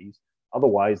guarantees.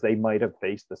 Otherwise, they might have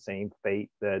faced the same fate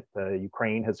that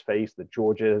Ukraine has faced, that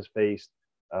Georgia has faced,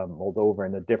 Moldova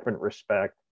in a different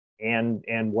respect,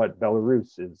 and what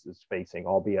Belarus is facing,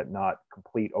 albeit not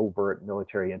complete overt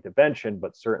military intervention,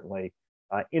 but certainly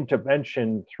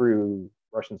intervention through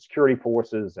Russian security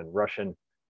forces and Russian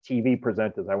TV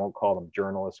presenters. I won't call them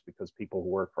journalists, because people who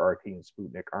work for RT and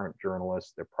Sputnik aren't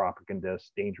journalists. They're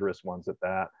propagandists, dangerous ones at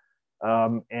that.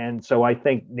 And so I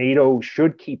think NATO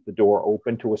should keep the door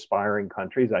open to aspiring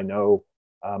countries. I know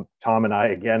Tom and I,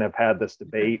 again, have had this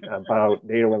debate about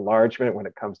NATO enlargement when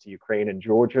it comes to Ukraine and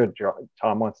Georgia.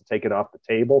 Tom wants to take it off the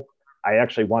table. I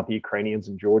actually want the Ukrainians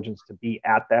and Georgians to be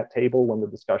at that table when the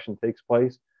discussion takes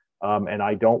place. And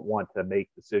I don't want to make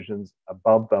decisions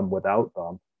above them without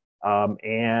them.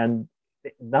 And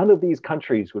none of these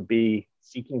countries would be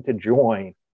seeking to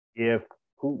join if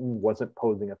Putin wasn't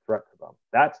posing a threat to them.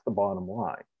 That's the bottom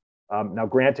line. Now,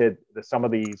 granted, some of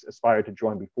these aspired to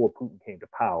join before Putin came to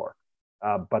power,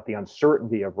 but the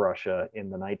uncertainty of Russia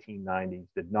in the 1990s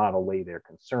did not allay their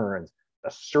concerns. The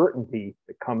certainty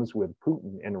that comes with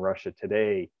Putin in Russia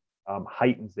today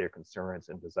heightens their concerns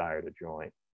and desire to join.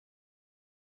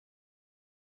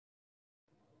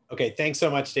 Okay, thanks so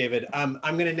much, David. I'm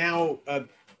going to now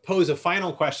pose a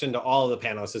final question to all of the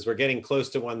panelists, as we're getting close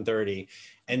to 1:30.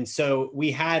 And so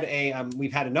we've had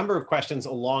a number of questions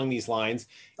along these lines,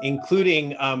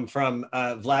 including from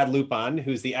Vlad Lupan,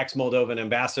 who's the ex-Moldovan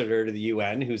ambassador to the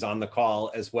UN, who's on the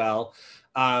call as well.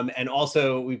 And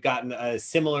also we've gotten a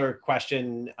similar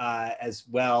question as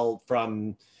well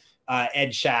from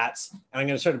Ed Schatz. And I'm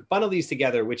going to sort of bundle these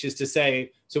together, which is to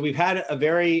say, so we've had a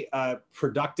very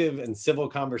productive and civil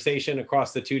conversation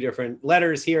across the two different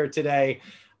letters here today.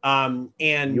 And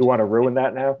you want to ruin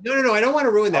that now? No, I don't want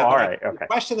to ruin that. Oh, all right, okay. The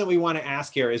question that we want to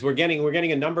ask here is we're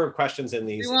getting a number of questions in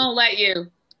these. We won't let you.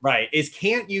 Right. Is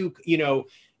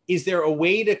there a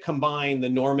way to combine the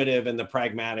normative and the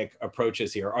pragmatic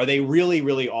approaches here? Are they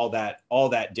really all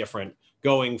that different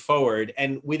going forward?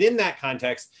 And within that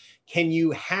context, can you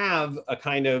have a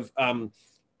kind of and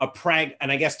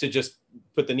I guess to just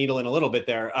put the needle in a little bit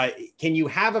there, can you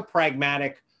have a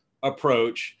pragmatic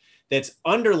approach that's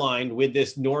underlined with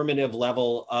this normative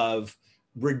level of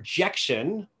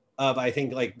rejection of, I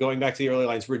think, like going back to the early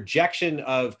lines, rejection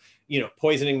of,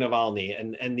 poisoning Navalny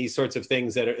and these sorts of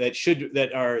things that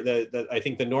I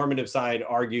think the normative side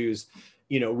argues,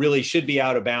 really should be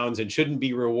out of bounds and shouldn't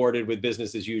be rewarded with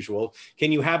business as usual?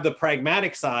 Can you have the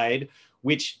pragmatic side,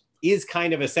 which is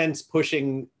kind of a sense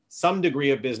pushing some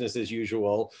degree of business as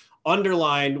usual,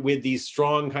 underlined with these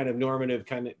strong kind of normative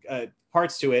kind of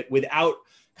parts to it, without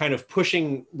kind of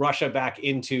pushing Russia back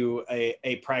into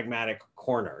a pragmatic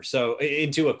corner? So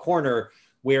into a corner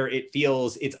where it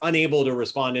feels it's unable to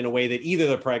respond in a way that either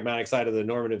the pragmatic side or the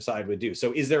normative side would do.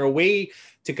 So is there a way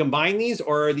to combine these,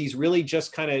 or are these really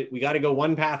just kind of, we got to go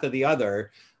one path or the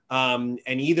other? And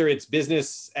either it's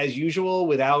business as usual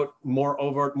without more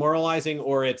overt moralizing,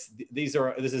 or this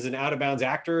is an out of bounds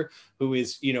actor who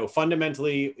is,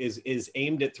 fundamentally is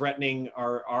aimed at threatening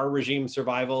our regime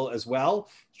survival as well.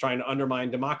 It's trying to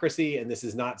undermine democracy. And this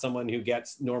is not someone who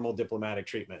gets normal diplomatic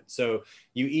treatment. So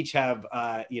you each have,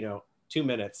 2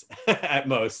 minutes at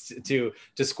most to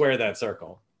square that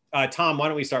circle. Tom, why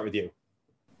don't we start with you?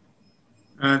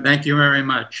 Thank you very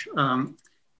much.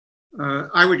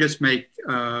 I would just make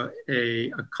a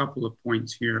couple of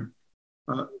points here.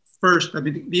 First, I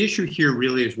mean, the issue here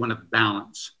really is one of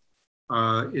balance.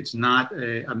 It's not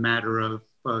a matter of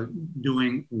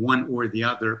doing one or the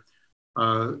other.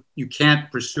 You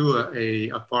can't pursue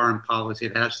a foreign policy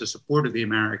that has the support of the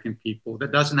American people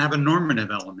that doesn't have a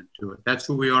normative element to it. That's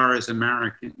who we are as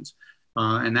Americans.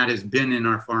 And that has been in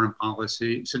our foreign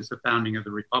policy since the founding of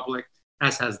the Republic,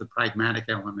 as has the pragmatic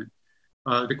element.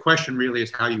 The question really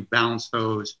is how you balance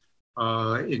those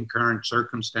in current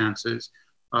circumstances.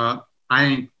 I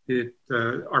think that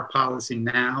our policy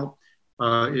now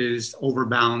is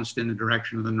overbalanced in the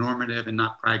direction of the normative and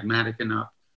not pragmatic enough.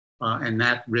 And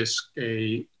that risks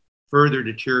a further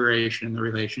deterioration in the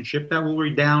relationship that will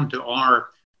redound to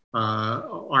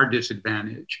our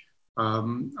disadvantage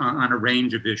on a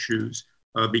range of issues,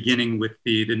 beginning with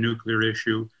the nuclear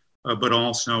issue, but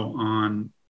also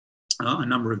on a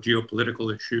number of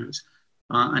geopolitical issues.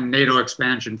 On NATO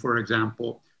expansion, for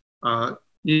example, the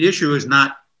issue is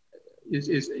not,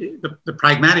 the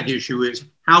pragmatic issue is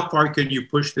how far can you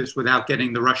push this without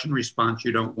getting the Russian response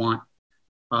you don't want?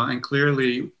 And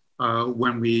clearly,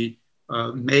 when we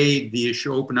made the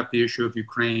issue, open up the issue of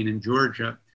Ukraine and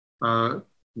Georgia,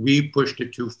 we pushed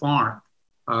it too far.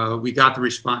 We got the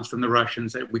response from the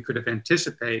Russians that we could have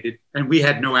anticipated, and we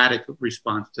had no adequate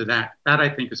response to that. That, I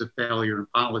think, is a failure in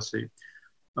policy.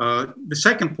 The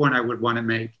second point I would want to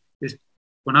make is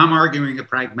when I'm arguing a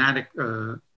pragmatic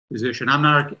position, I'm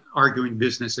not arguing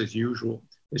business as usual.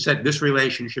 I said this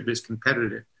relationship is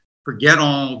competitive. Forget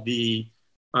all the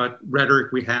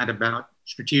rhetoric we had about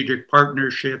strategic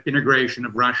partnership, integration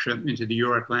of Russia into the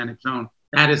Euro-Atlantic zone.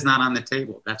 That is not on the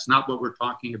table. That's not what we're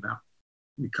talking about.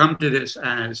 We come to this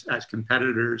as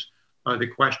competitors. The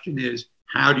question is,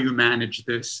 how do you manage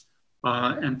this?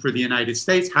 And for the United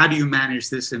States, how do you manage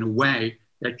this in a way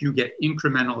that you get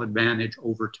incremental advantage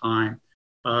over time?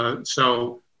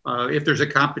 So if there's a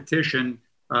competition,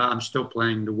 I'm still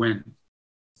playing to win.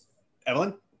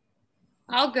 Evelyn?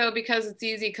 I'll go because it's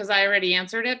easy because I already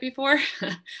answered it before.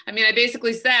 I mean, I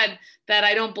basically said that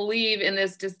I don't believe in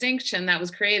this distinction that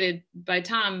was created by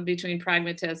Tom between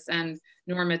pragmatists and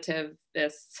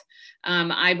normativists.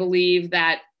 I believe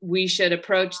that we should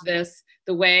approach this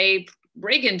the way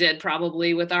Reagan did,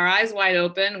 probably with our eyes wide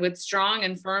open, with strong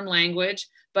and firm language,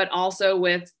 but also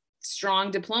with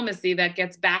strong diplomacy that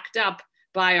gets backed up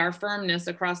by our firmness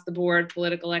across the board,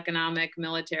 political, economic,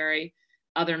 military,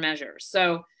 other measures.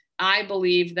 So I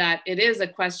believe that it is a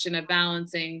question of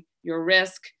balancing your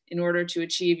risk in order to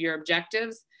achieve your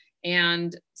objectives.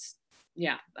 And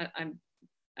yeah, I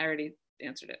already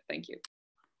answered it. Thank you.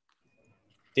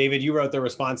 David, you wrote the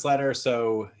response letter.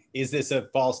 So is this a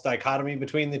false dichotomy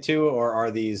between the two, or are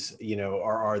these,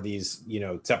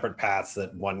 separate paths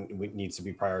that one needs to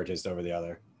be prioritized over the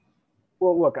other?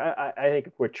 Well, look, I think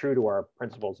if we're true to our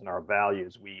principles and our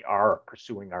values, we are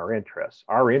pursuing our interests.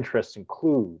 Our interests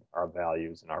include our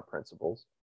values and our principles.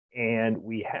 And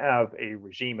we have a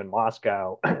regime in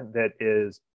Moscow that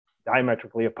is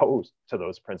diametrically opposed to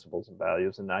those principles and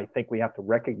values. And I think we have to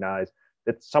recognize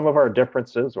that some of our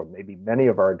differences, or maybe many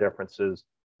of our differences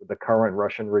with the current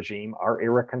Russian regime, are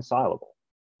irreconcilable.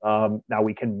 Now,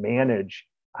 we can manage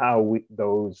how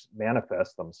those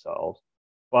manifest themselves.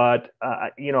 But,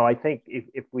 I think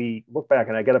if we look back,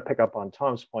 and I got to pick up on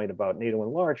Tom's point about NATO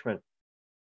enlargement,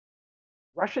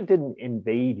 Russia didn't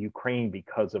invade Ukraine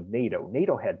because of NATO.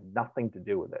 NATO had nothing to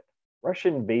do with it. Russia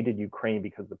invaded Ukraine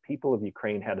because the people of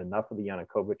Ukraine had enough of the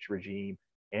Yanukovych regime,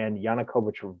 and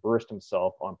Yanukovych reversed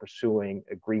himself on pursuing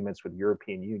agreements with the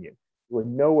European Union. There were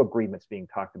no agreements being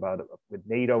talked about with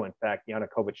NATO. In fact,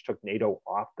 Yanukovych took NATO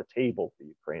off the table for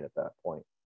Ukraine at that point.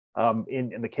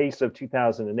 In the case of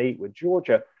 2008 with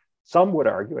Georgia, some would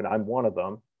argue, and I'm one of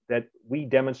them, that we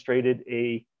demonstrated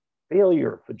a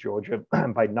failure for Georgia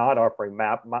by not offering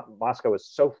MAP. Moscow is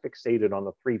so fixated on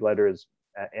the three letters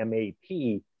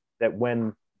MAP that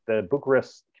when the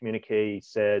Bucharest communique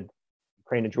said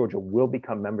Ukraine and Georgia will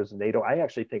become members of NATO, I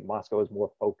actually think Moscow is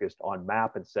more focused on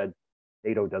MAP and said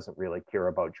NATO doesn't really care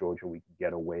about Georgia. We can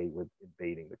get away with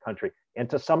invading the country. And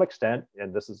to some extent,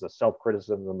 and this is a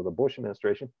self-criticism of the Bush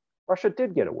administration, Russia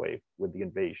did get away with the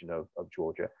invasion of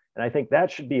Georgia. And I think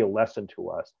that should be a lesson to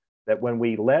us, that when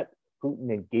we let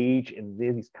Putin engage in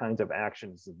these kinds of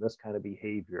actions and this kind of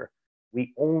behavior,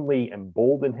 we only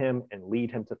embolden him and lead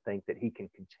him to think that he can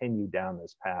continue down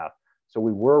this path. So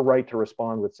we were right to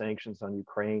respond with sanctions on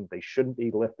Ukraine. They shouldn't be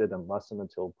lifted unless and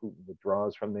until Putin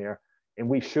withdraws from there. And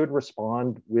we should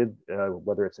respond with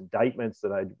whether it's indictments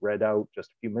that I read out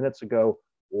just a few minutes ago,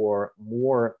 or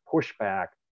more pushback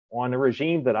on a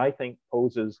regime that I think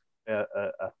poses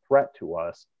a threat to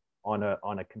us on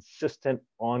a consistent,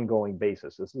 ongoing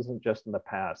basis. This isn't just in the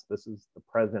past. This is the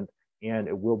present, and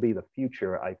it will be the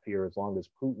future, I fear, as long as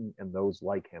Putin and those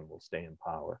like him will stay in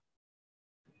power.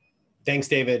 Thanks,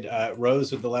 David.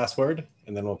 Rose with the last word,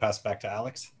 and then we'll pass it back to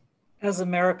Alex. As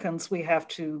Americans, we have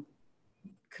to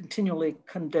continually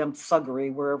condemn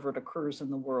thuggery wherever it occurs in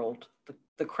the world,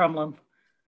 the Kremlin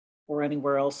or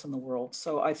anywhere else in the world.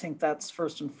 So I think that's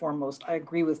first and foremost. I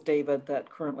agree with David that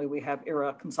currently we have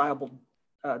irreconcilable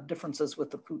differences with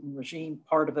the Putin regime,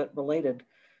 part of it related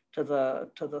to the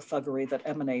thuggery that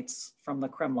emanates from the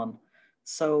Kremlin.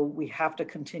 So we have to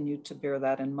continue to bear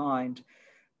that in mind.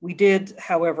 We did,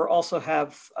 however, also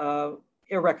have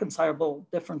irreconcilable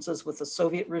differences with the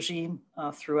Soviet regime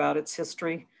throughout its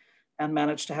history, and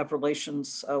managed to have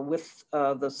relations with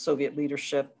the Soviet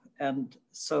leadership. And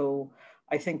so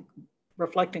I think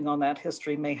reflecting on that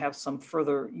history may have some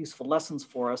further useful lessons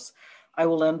for us. I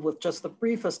will end with just the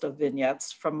briefest of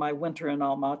vignettes from my winter in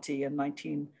Almaty in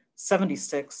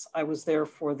 1976. I was there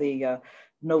for the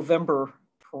November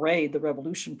parade, the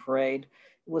Revolution Parade.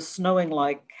 It was snowing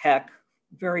like heck,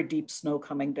 very deep snow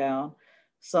coming down.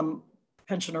 Some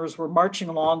pensioners were marching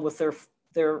along with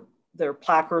their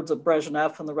placards of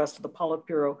Brezhnev and the rest of the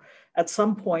Politburo. At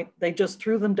some point, they just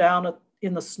threw them down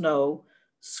in the snow,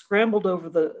 scrambled over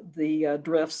the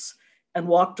drifts, and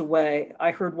walked away.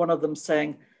 I heard one of them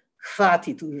saying,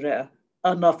 "Khvatit уже,"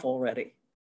 enough already.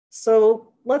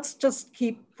 So let's just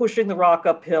keep pushing the rock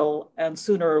uphill, and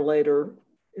sooner or later,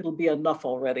 it'll be enough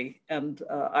already. And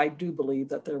I do believe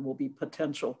that there will be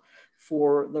potential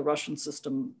for the Russian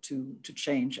system to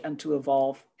change and to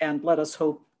evolve, and let us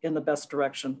hope in the best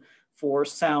direction for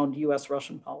sound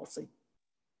US-Russian policy.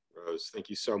 Rose, thank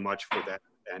you so much for that.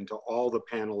 And to all the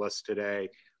panelists today,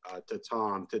 to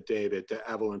Tom, to David, to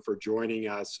Evelyn for joining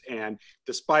us. And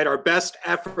despite our best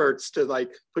efforts to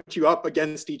put you up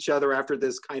against each other after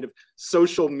this kind of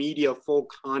social media full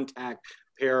contact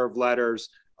pair of letters,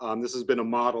 this has been a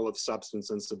model of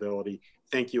substance and civility.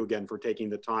 Thank you again for taking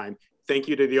the time. Thank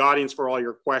you to the audience for all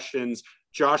your questions.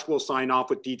 Josh will sign off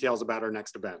with details about our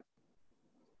next event.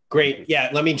 Great. Yeah,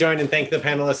 let me join and thank the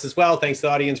panelists as well. Thanks to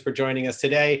the audience for joining us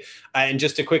today. And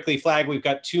just to quickly flag, we've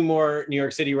got 2 more New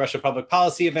York City Russia public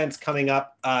policy events coming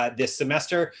up this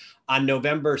semester. On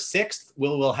November 6th,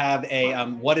 we'll have a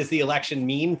what does the election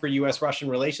mean for US-Russian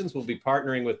relations? We'll be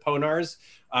partnering with PONARS,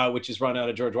 which is run out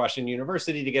of George Washington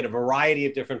University, to get a variety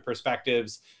of different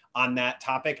perspectives on that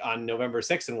topic on November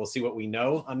 6th, and we'll see what we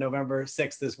know on November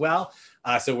 6th as well.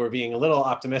 So we're being a little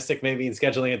optimistic maybe in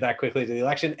scheduling it that quickly to the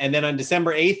election. And then on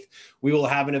December 8th, we will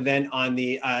have an event on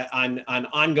the on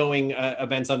ongoing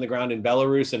events on the ground in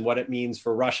Belarus and what it means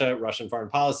for Russia, Russian foreign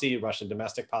policy, Russian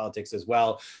domestic politics as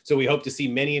well. So we hope to see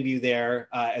many of you there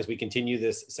as we continue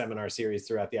this seminar series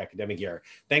throughout the academic year.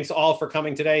 Thanks all for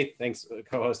coming today. Thanks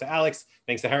co-host Alex.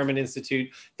 Thanks to Harriman Institute.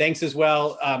 Thanks as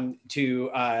well to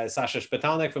Sasha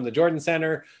Shpetalnik from the Jordan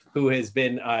Center, who has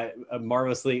been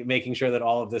marvelously making sure that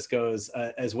all of this goes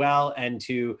as well, and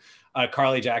to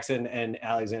Carly Jackson and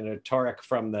Alexander Torek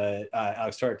from the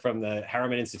Alex Torek from the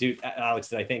Harriman Institute. Alex,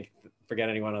 did I think forget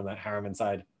anyone on the Harriman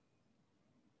side?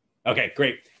 Okay,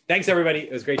 great. Thanks everybody.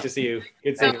 It was great to see you.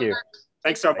 Good seeing you.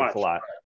 Thanks so much. Thanks a lot.